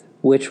faith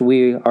which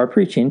we are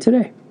preaching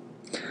today.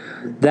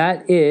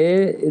 That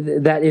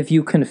if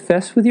you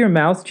confess with your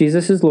mouth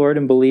Jesus is Lord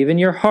and believe in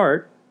your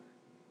heart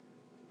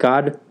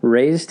God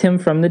raised him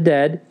from the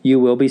dead, you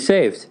will be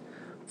saved.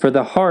 For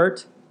the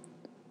heart,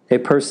 a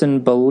person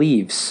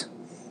believes,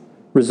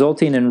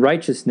 resulting in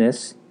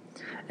righteousness,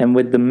 and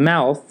with the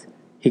mouth,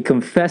 he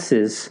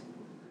confesses,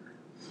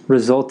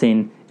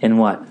 resulting in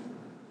what?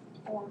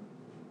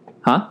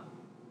 Huh?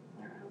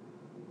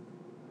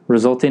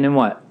 Resulting in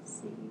what?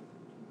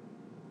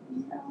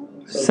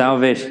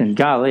 Salvation.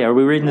 Golly, are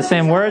we reading the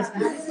same words?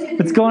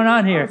 What's going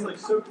on here? I was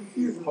so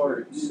confused.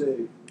 Heart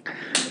saved.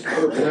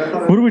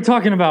 What are we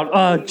talking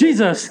about?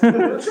 Jesus.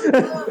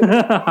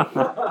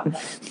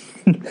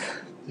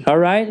 All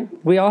right.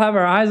 We all have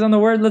our eyes on the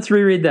word. Let's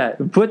reread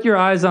that. Put your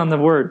eyes on the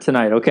word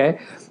tonight,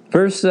 okay?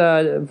 Verse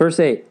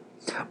 8.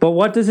 But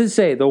what does it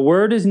say? The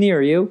word is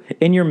near you,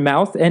 in your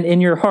mouth and in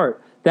your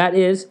heart. That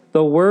is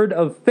the word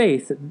of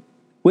faith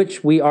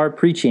which we are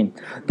preaching.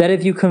 That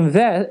if you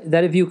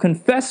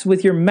confess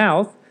with your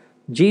mouth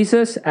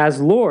Jesus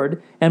as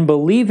Lord and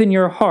believe in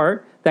your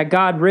heart that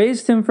God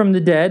raised him from the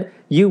dead,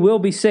 you will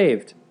be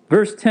saved.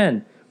 Verse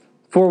 10.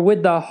 For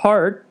with the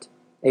heart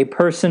a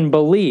person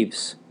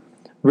believes,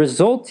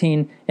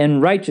 resulting in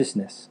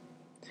righteousness,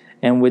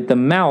 and with the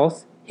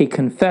mouth he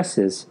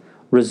confesses,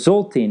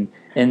 resulting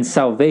in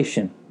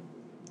salvation.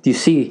 Do you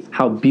see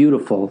how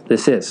beautiful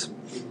this is?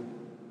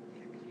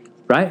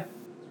 Right?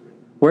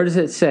 Where does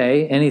it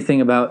say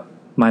anything about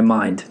my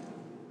mind?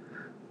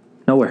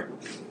 Nowhere.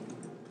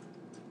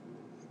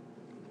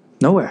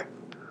 Nowhere.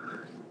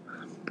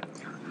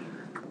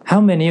 How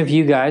many of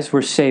you guys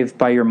were saved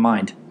by your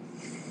mind?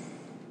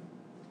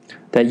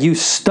 That you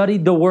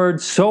studied the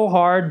word so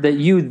hard that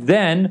you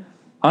then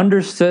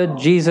understood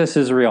Jesus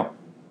is real.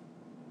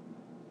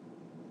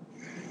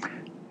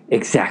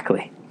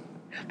 Exactly.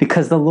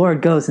 Because the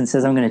Lord goes and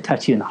says, I'm going to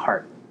touch you in the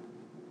heart.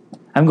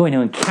 I'm going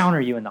to encounter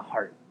you in the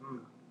heart.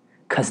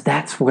 Because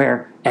that's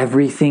where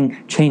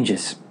everything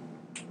changes.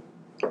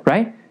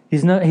 Right? He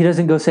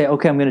doesn't go say,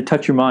 okay, I'm going to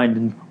touch your mind.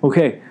 And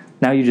okay,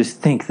 now you just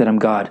think that I'm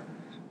God.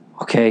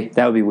 Okay,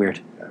 that would be weird.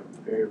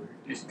 Very weird.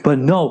 But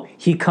no,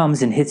 he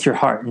comes and hits your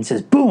heart and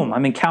says, boom,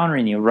 I'm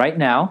encountering you right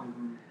now.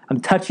 I'm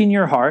touching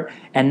your heart,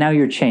 and now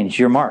you're changed.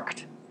 You're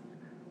marked.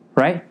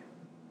 Right?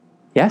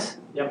 Yes?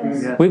 Yep.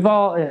 Yeah. We've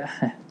all,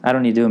 I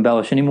don't need to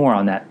embellish anymore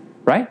on that.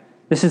 Right?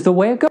 This is the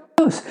way it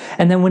goes.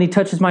 And then when he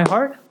touches my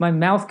heart, my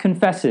mouth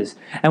confesses.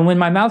 And when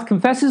my mouth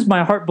confesses,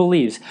 my heart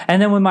believes.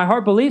 And then when my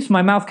heart believes,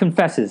 my mouth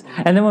confesses.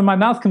 And then when my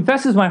mouth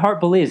confesses, my heart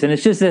believes. And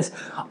it's just this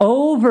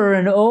over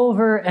and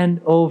over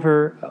and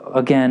over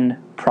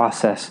again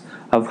process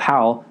of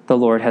how the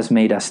Lord has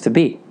made us to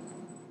be.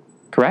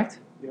 Correct?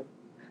 Yep.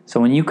 So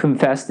when you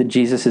confess that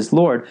Jesus is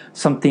Lord,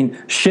 something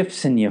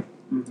shifts in you.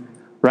 Mm-hmm.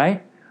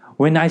 Right?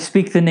 When I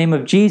speak the name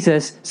of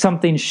Jesus,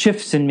 something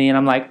shifts in me and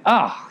I'm like,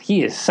 oh,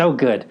 he is so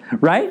good.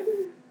 Right?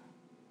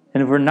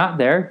 And if we're not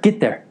there,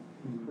 get there.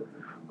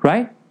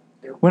 Right?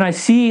 When I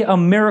see a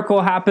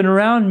miracle happen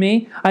around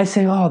me, I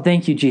say, oh,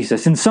 thank you,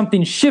 Jesus. And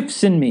something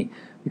shifts in me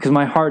because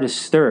my heart is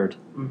stirred.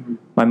 Mm-hmm.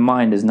 My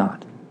mind is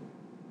not.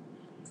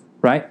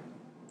 Right?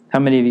 How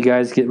many of you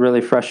guys get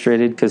really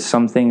frustrated because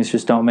some things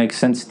just don't make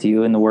sense to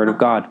you in the Word of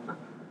God?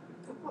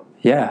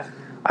 Yeah,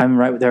 I'm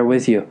right there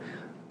with you.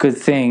 Good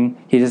thing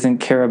he doesn't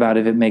care about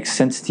if it makes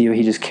sense to you.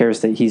 He just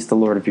cares that he's the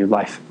Lord of your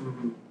life.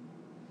 Mm-hmm.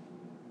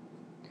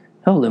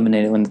 He'll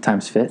illuminate it when the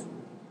time's fit.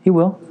 He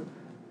will.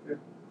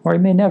 Or he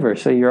may never,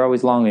 so you're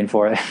always longing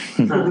for it.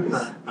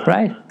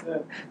 Right?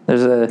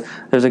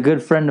 There's a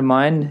good friend of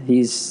mine.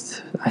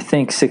 He's, I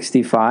think,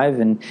 65,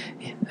 and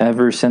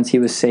ever since he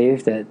was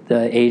saved at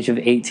the age of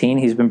 18,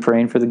 he's been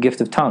praying for the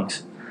gift of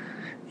tongues.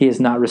 He has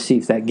not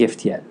received that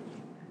gift yet.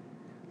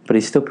 But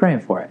he's still praying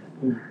for it.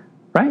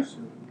 Right?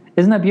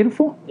 Isn't that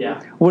beautiful?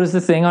 Yeah. What is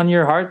the thing on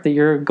your heart that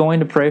you're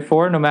going to pray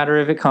for, no matter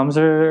if it comes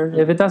or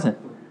if it doesn't?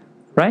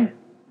 Right?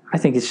 I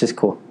think it's just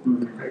cool.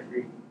 I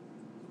agree.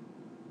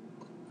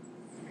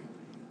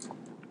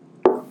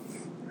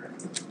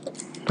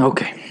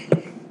 Okay.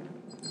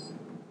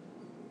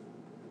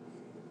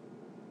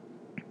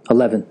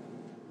 11.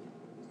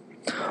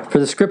 For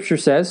the scripture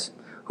says,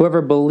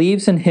 whoever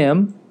believes in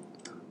him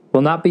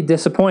will not be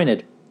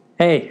disappointed.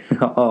 Hey,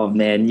 oh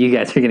man, you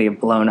guys are going to get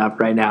blown up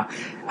right now.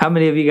 How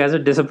many of you guys are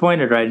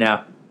disappointed right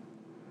now?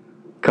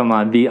 Come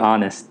on, be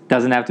honest.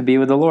 Doesn't have to be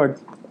with the Lord.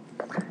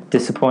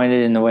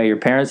 Disappointed in the way your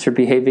parents are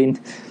behaving.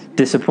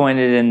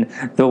 Disappointed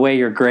in the way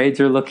your grades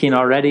are looking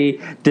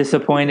already.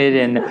 Disappointed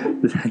in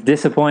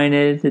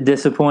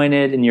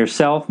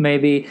yourself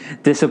maybe.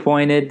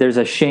 Disappointed. There's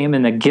a shame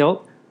and a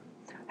guilt.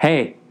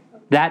 Hey,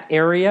 that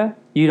area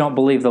you don't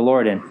believe the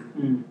Lord in.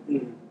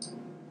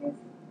 Mm-hmm.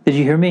 Did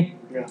you hear me?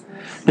 Yeah.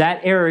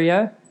 That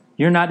area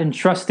you're not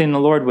entrusting the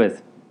Lord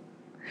with.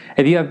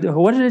 If you have,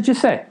 what did it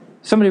just say?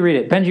 Somebody read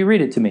it. Benji,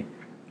 read it to me.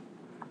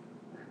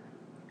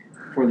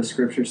 For the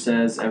scripture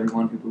says,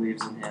 everyone who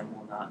believes in him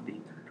will not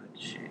be put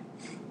to shame.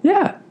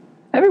 Yeah.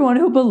 Everyone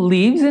who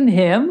believes in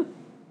him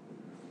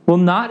will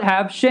not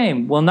have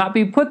shame, will not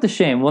be put to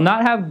shame, will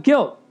not have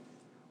guilt,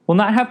 will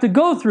not have to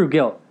go through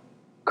guilt.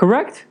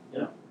 Correct?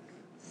 Yeah.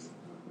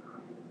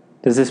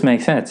 Does this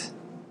make sense?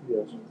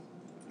 Yes.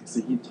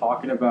 So he's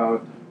talking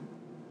about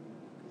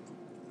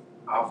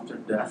after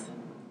death?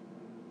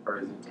 Or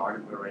is it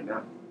talking about right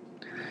now?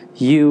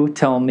 You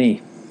tell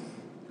me.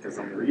 Because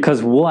I'm reading.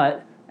 Because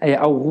what?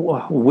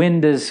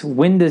 When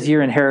does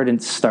your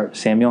inheritance start,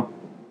 Samuel?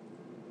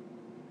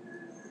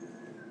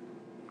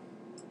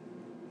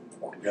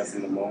 I guess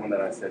in the moment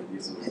that I said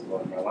Jesus was the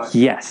Lord of my life.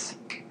 Yes.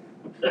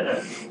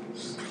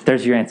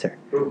 There's your answer.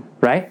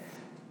 Right?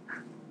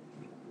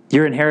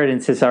 Your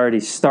inheritance has already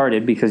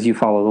started because you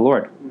follow the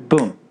Lord.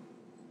 Boom.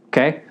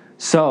 Okay?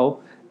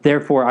 So,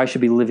 therefore, I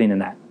should be living in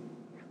that.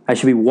 I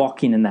should be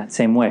walking in that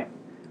same way.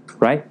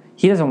 Right?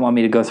 He doesn't want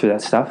me to go through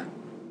that stuff.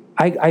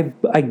 I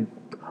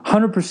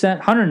 100%,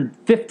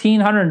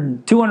 115,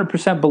 100,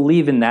 200%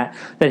 believe in that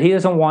he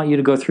doesn't want you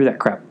to go through that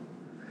crap.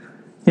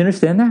 You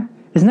understand that?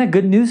 Isn't that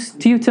good news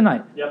to you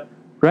tonight? Yep.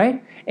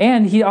 Right?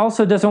 And he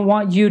also doesn't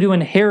want you to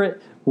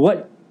inherit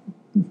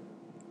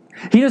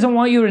he doesn't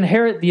want you to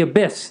inherit the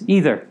abyss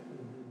either.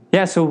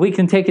 Yeah, so we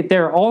can take it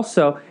there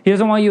also. He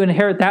doesn't want you to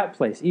inherit that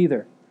place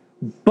either.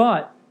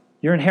 But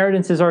your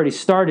inheritance has already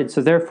started,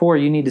 so therefore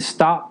you need to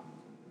stop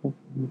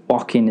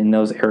walking in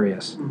those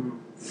areas.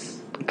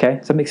 Okay?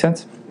 Does that make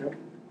sense? Yep.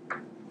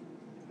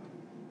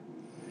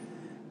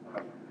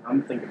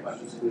 I'm thinking about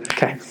this.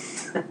 Okay.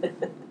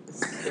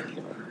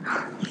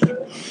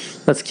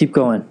 Let's keep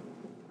going.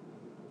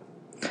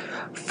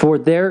 For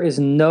there is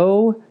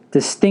no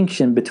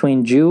distinction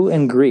between Jew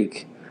and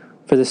Greek,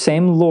 for the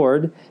same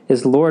Lord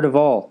is Lord of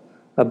all,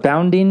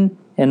 abounding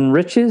in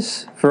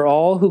riches for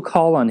all who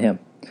call on him.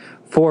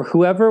 For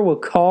whoever will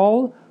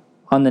call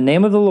on the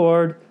name of the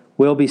Lord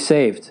will be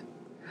saved.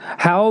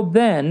 How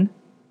then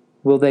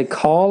will they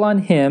call on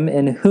him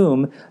in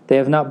whom they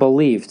have not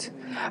believed?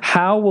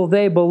 How will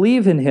they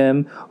believe in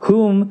him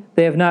whom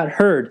they have not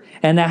heard?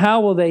 And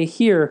how will they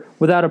hear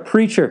without a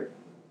preacher?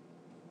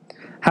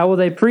 How will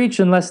they preach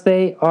unless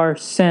they are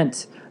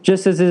sent?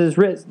 Just as it is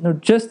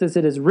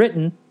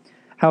written,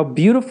 how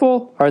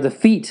beautiful are the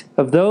feet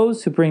of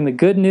those who bring the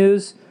good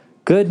news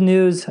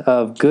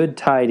of good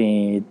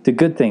tidings, the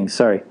good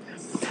things,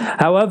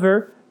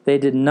 However, they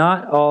did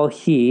not all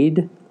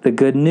heed the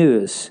good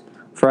news.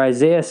 For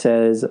Isaiah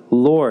says,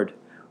 Lord,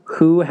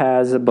 who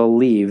has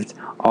believed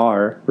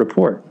our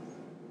report?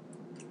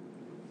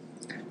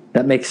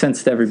 That makes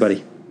sense to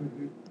everybody.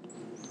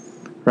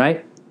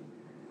 Right?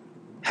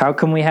 How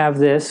can we have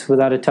this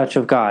without a touch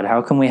of God?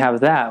 How can we have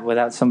that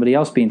without somebody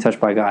else being touched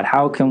by God?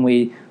 How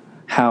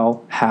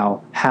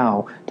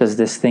does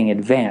this thing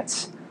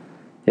advance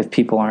if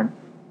people aren't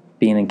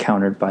being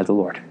encountered by the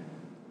Lord?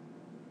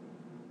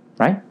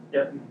 Right?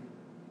 Yep.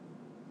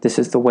 This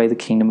is the way the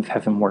kingdom of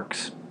heaven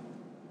works.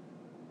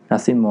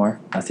 Nothing more,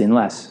 nothing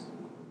less.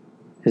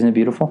 Isn't it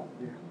beautiful?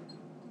 Yeah.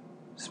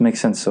 Does it make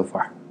sense so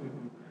far?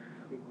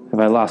 Have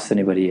I lost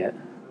anybody yet?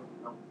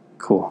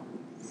 Cool.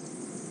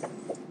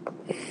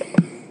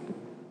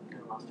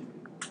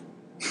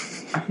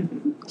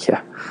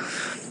 Yeah.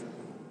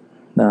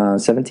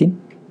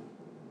 17?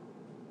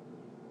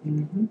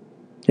 Mm-hmm.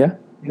 Yeah?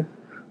 Yeah.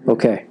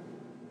 Okay.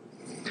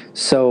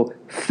 So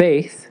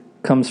faith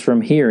comes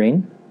from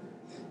hearing,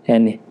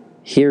 and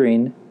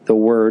hearing the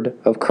word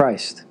of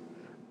Christ.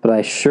 But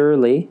I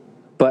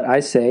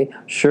say,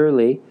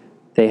 surely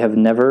they have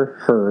never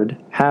heard,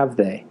 have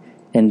they?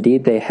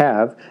 Indeed they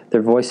have.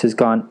 Their voice has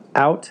gone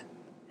out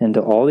into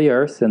all the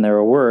earth, and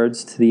their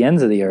words to the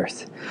ends of the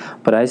earth.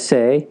 But I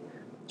say,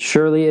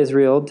 surely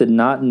Israel did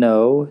not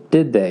know,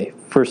 did they?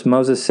 First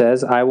Moses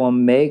says, I will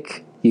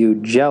make you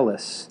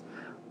jealous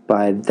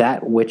by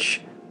that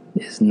which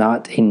is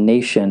not a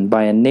nation.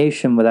 By a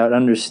nation without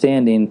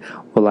understanding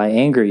will I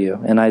anger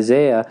you. And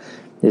Isaiah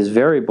is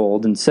very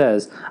bold and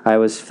says, I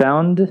was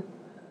found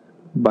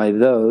by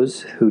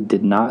those who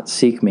did not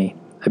seek me.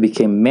 I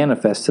became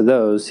manifest to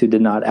those who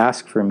did not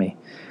ask for me.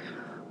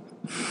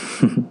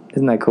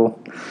 Isn't that cool?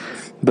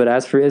 But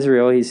as for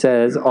Israel, he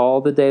says, all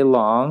the day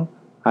long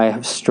I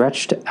have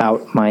stretched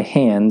out my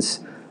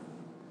hands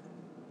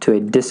to a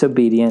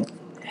disobedient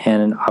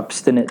and an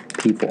obstinate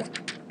people.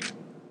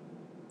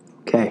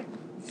 Okay.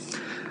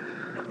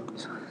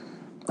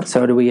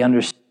 So do we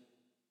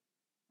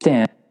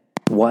understand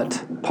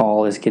what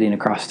Paul is getting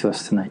across to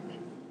us tonight?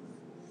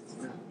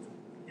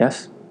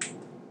 Yes?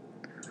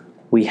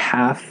 We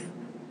have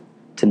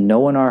to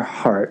know in our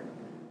heart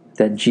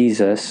that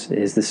Jesus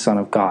is the Son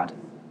of God.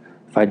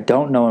 If I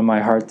don't know in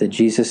my heart that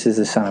Jesus is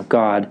the Son of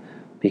God,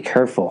 be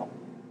careful.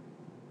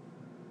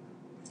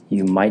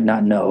 You might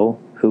not know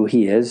who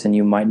he is, and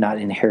you might not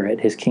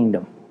inherit his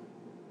kingdom.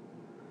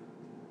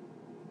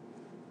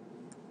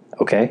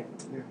 Okay?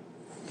 Yeah.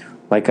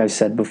 Like I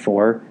said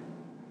before,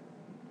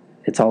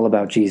 it's all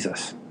about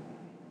Jesus.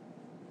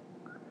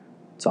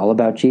 It's all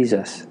about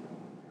Jesus.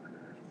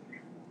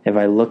 If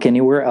I look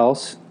anywhere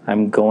else,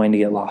 I'm going to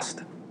get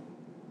lost.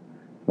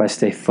 If I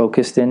stay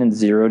focused in and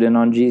zeroed in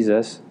on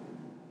Jesus,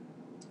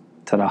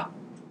 ta-da.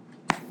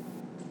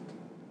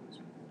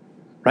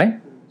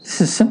 Right? This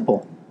is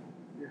simple.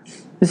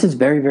 This is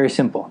very, very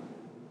simple.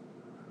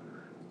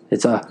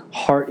 It's a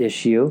heart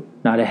issue,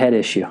 not a head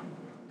issue.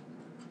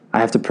 I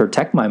have to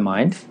protect my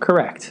mind,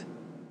 correct,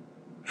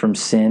 from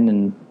sin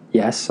and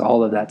yes,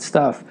 all of that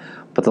stuff.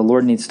 but the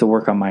Lord needs to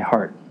work on my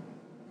heart.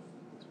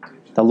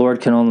 The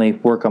Lord can only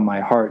work on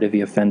my heart if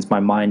he offends my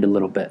mind a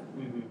little bit.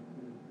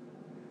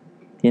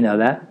 You know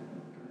that?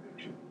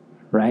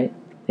 Right?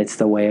 It's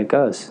the way it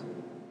goes.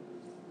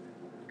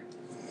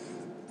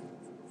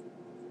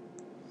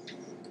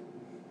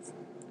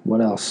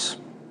 What else?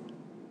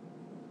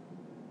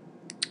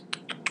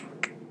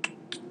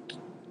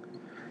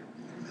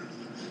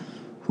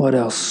 What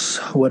else?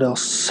 What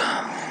else?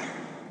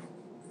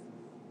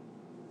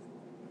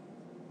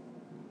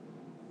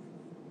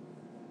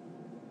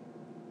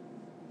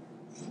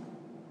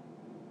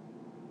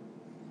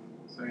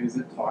 So is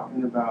it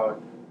talking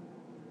about,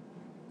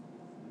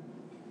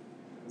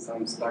 because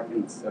I'm stuck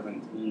in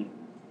 17,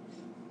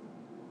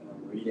 and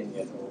I'm reading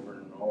it over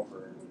and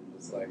over, and I'm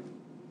just like,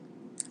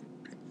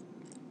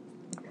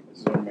 I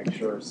just want to make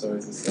sure. So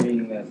is it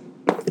saying that,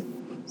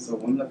 so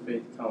when the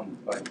faith comes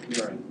by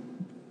hearing,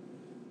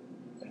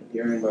 and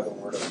hearing by the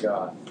word of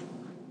God,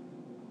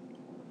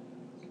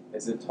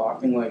 is it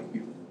talking like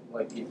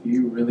if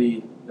you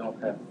really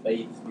don't have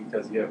faith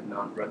because you have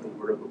not read the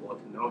word of the Lord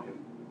to know him,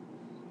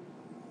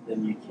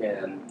 then you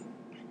can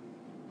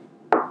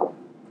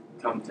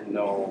come to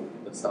know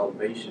the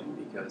salvation,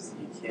 because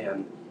you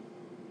can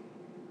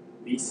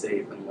be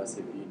saved unless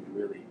if you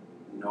really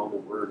know the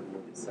word and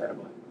what it said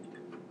about it.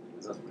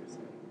 Is that what you're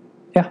saying?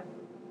 Yeah.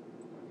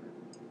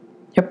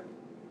 Yep.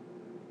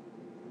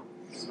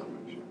 So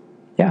make sure.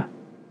 Yeah.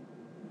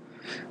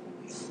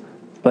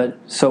 But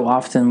so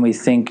often we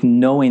think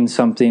knowing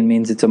something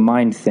means it's a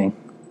mind thing.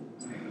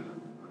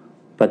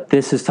 But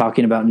this is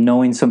talking about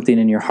knowing something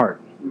in your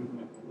heart.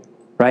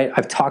 Right?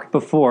 I've talked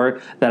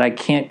before that I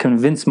can't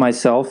convince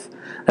myself,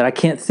 that I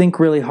can't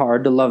think really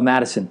hard to love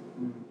Madison.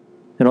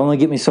 It'll only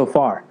get me so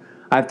far.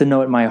 I have to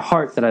know in my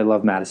heart that I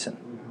love Madison.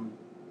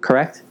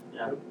 Correct?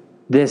 Yeah.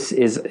 This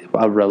is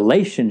a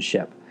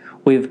relationship.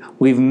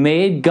 We've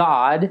made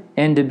God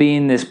into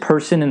being this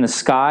person in the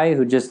sky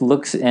who just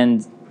looks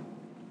and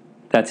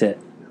that's it.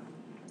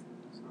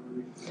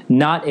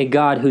 Not a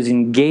God who's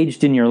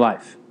engaged in your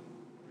life.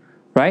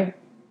 Right?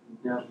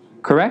 Yeah.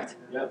 Correct?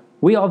 Yep.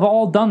 We have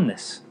all done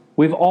this.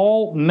 We've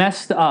all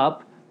messed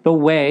up the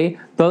way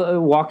the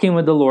walking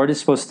with the Lord is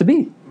supposed to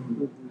be.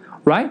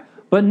 Right?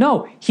 But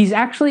no, he's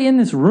actually in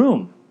this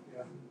room.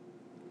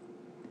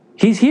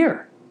 He's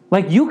here.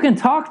 Like, you can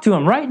talk to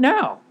him right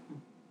now.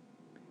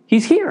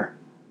 He's here.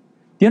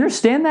 Do you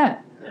understand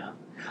that? Yeah.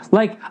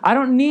 Like, I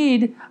don't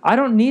need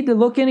to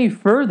look any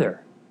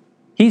further.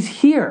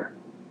 He's here.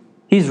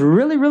 He's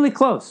really, really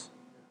close.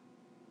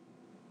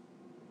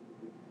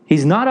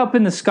 He's not up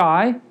in the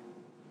sky.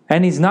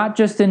 And he's not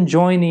just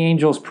enjoying the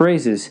angels'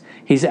 praises.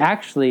 He's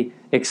actually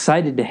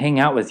excited to hang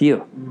out with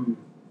you.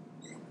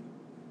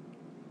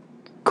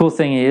 Cool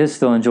thing, he is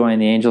still enjoying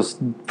the angels'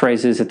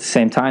 praises at the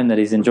same time that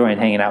he's enjoying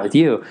hanging out with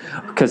you,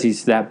 because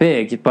he's that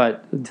big.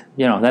 But,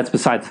 that's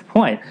beside the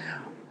point.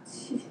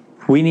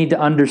 We need to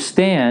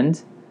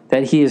understand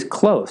that he is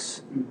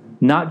close.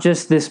 Not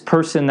just this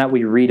person that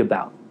we read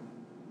about.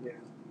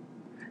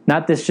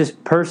 Not this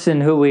just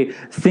person who we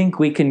think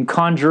we can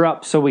conjure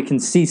up so we can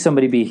see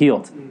somebody be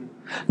healed.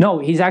 No,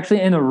 he's actually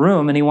in the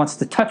room and he wants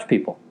to touch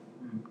people.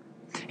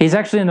 He's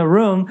actually in the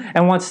room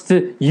and wants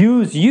to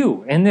use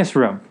you in this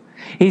room.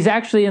 He's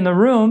actually in the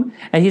room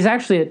and he's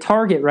actually at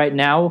Target right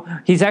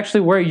now. He's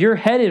actually where you're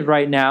headed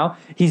right now.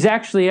 He's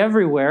actually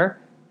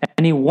everywhere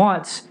and he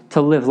wants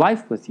to live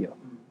life with you.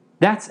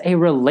 That's a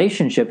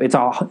relationship. It's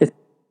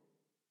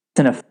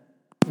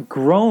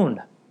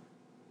grown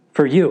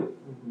for you.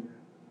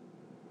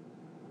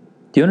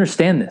 Do you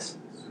understand this?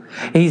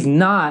 He's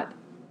not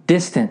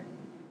distant.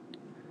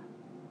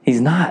 He's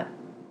not.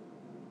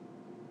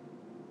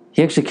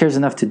 He actually cares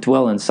enough to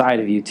dwell inside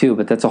of you too,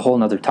 but that's a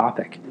whole other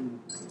topic.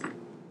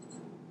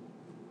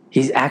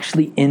 He's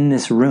actually in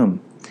this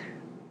room.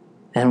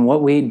 And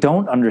what we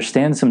don't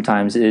understand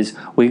sometimes is,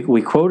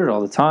 we quote it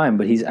all the time,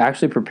 but he's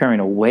actually preparing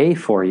a way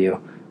for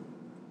you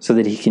so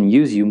that he can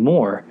use you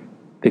more,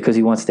 because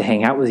he wants to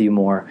hang out with you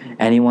more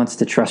and he wants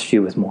to trust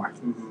you with more.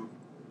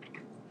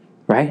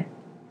 Right?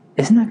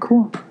 Isn't that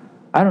cool?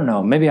 I don't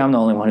know. Maybe I'm the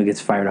only one who gets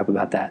fired up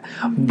about that.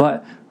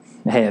 But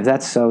hey, if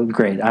that's so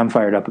great, I'm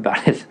fired up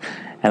about it.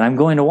 And I'm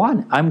going to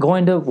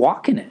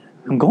walk in it.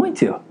 I'm going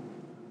to.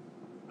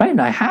 Right?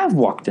 And I have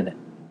walked in it.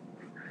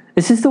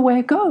 This is the way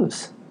it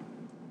goes.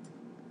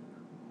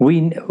 We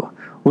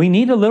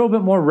need a little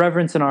bit more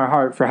reverence in our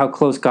heart for how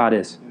close God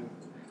is.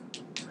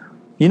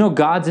 You know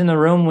God's in the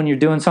room when you're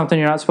doing something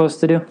you're not supposed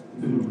to do?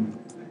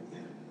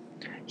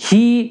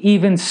 He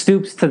even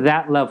stoops to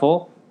that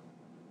level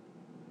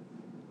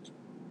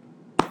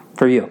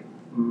for you.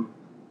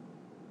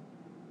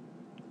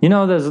 You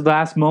know those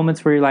last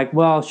moments where you're like,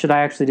 well, should I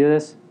actually do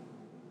this?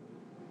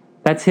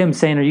 That's him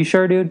saying, are you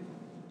sure, dude?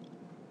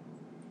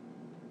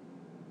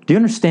 Do you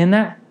understand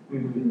that?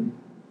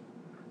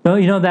 No,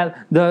 you know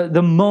that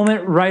the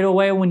moment right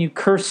away when you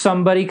curse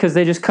somebody because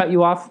they just cut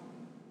you off?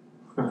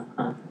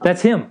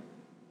 That's him.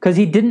 Because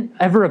he didn't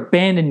ever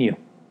abandon you.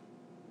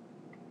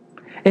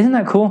 Isn't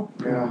that cool?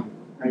 Yeah,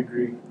 I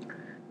agree.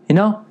 You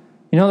know?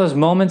 You know those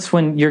moments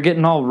when you're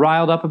getting all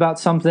riled up about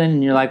something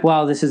and you're like,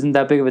 well, this isn't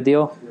that big of a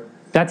deal? Yeah.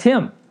 That's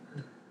him.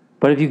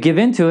 But if you give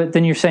into it,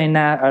 then you're saying,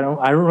 nah, I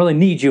don't really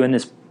need you in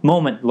this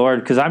moment, Lord,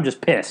 because I'm just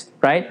pissed,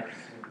 right?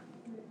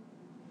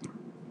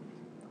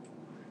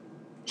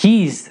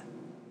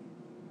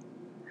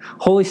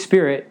 Holy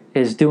Spirit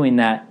is doing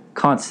that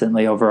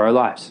constantly over our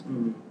lives.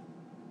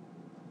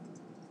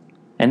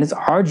 And it's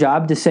our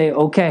job to say,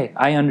 okay,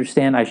 I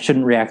understand I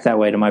shouldn't react that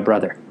way to my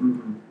brother.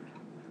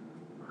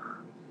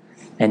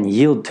 And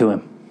yield to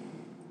him.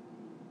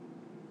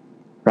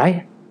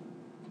 Right?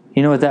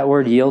 You know what that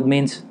word yield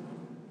means?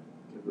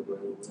 Give the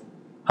right away.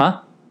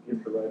 Huh?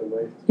 Give the right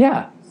away.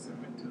 Yeah.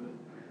 Submit to it.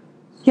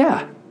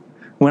 Yeah.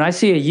 When I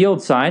see a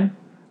yield sign,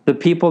 the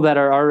people that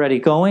are already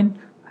going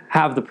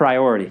have the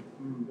priority.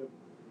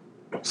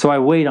 So I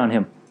wait on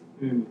him.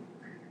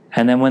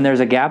 And then when there's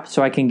a gap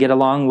so I can get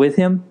along with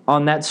him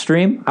on that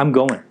stream, I'm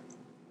going.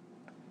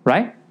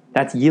 Right?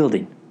 That's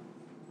yielding.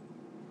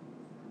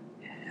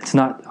 It's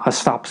not a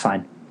stop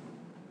sign.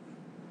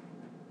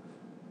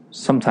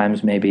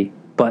 Sometimes maybe,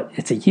 but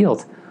it's a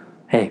yield.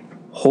 Hey,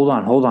 hold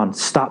on.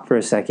 Stop for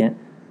a second.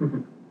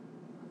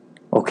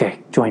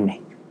 Okay, join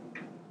me.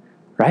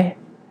 Right?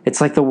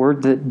 It's like the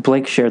word that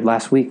Blake shared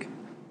last week.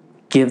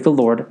 Give the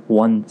Lord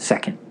 1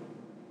 second.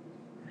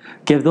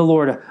 Give the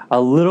Lord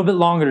a little bit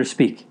longer to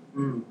speak.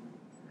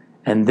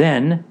 And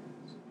then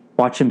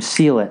watch him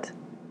seal it.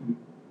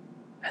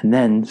 And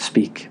then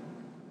speak.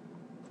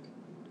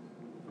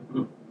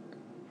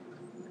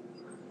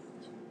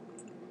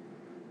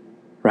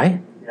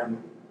 Right? Yeah.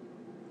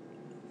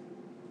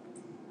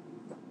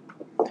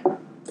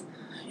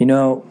 You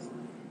know,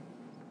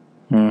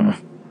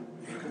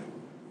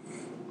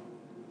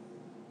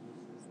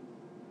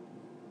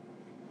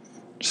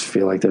 just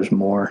feel like there's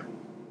more.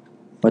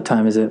 What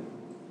time is it?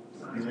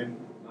 9.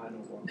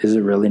 Is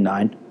it really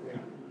 9? Yeah.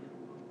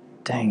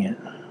 Dang it.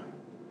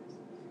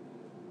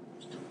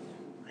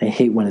 I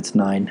hate when it's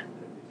 9.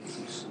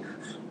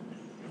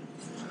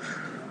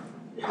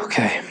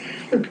 Okay.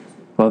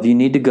 Well, if you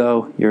need to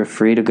go, you're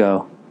free to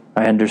go.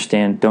 I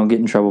understand. Don't get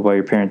in trouble by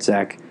your parents,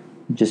 Zach.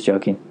 I'm just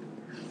joking.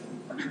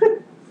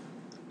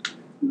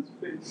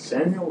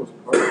 Samuel was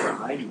part of the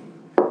hiding.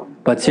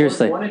 But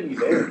seriously, wanted me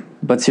there.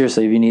 if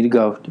you need to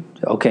go,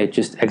 okay,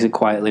 just exit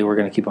quietly. We're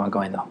going to keep on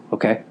going, though,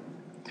 okay?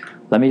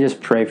 Let me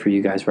just pray for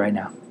you guys right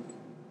now.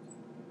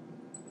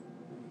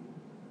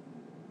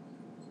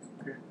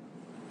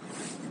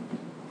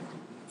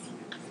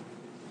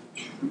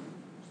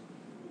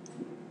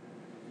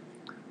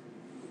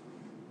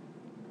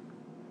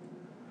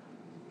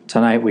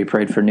 Tonight we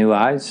prayed for new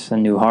eyes, a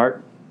new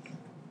heart,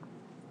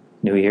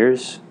 new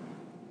ears,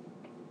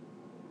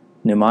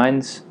 new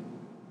minds,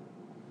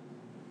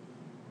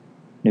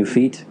 new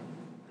feet,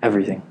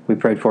 everything. We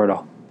prayed for it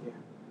all.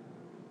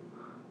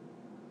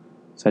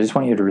 So I just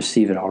want you to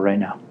receive it all right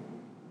now.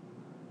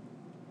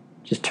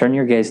 Just turn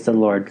your gaze to the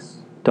Lord.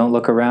 Don't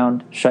look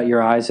around. Shut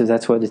your eyes if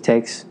that's what it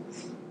takes.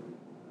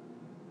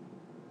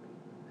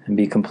 And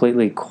be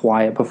completely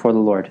quiet before the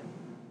Lord.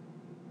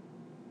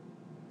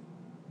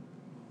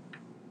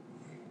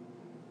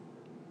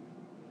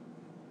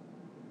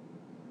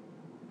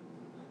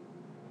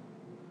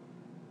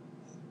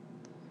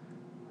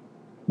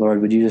 Lord,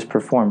 would you just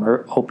perform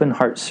open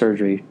heart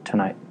surgery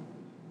tonight?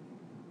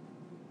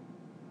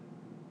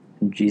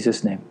 In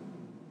Jesus' name.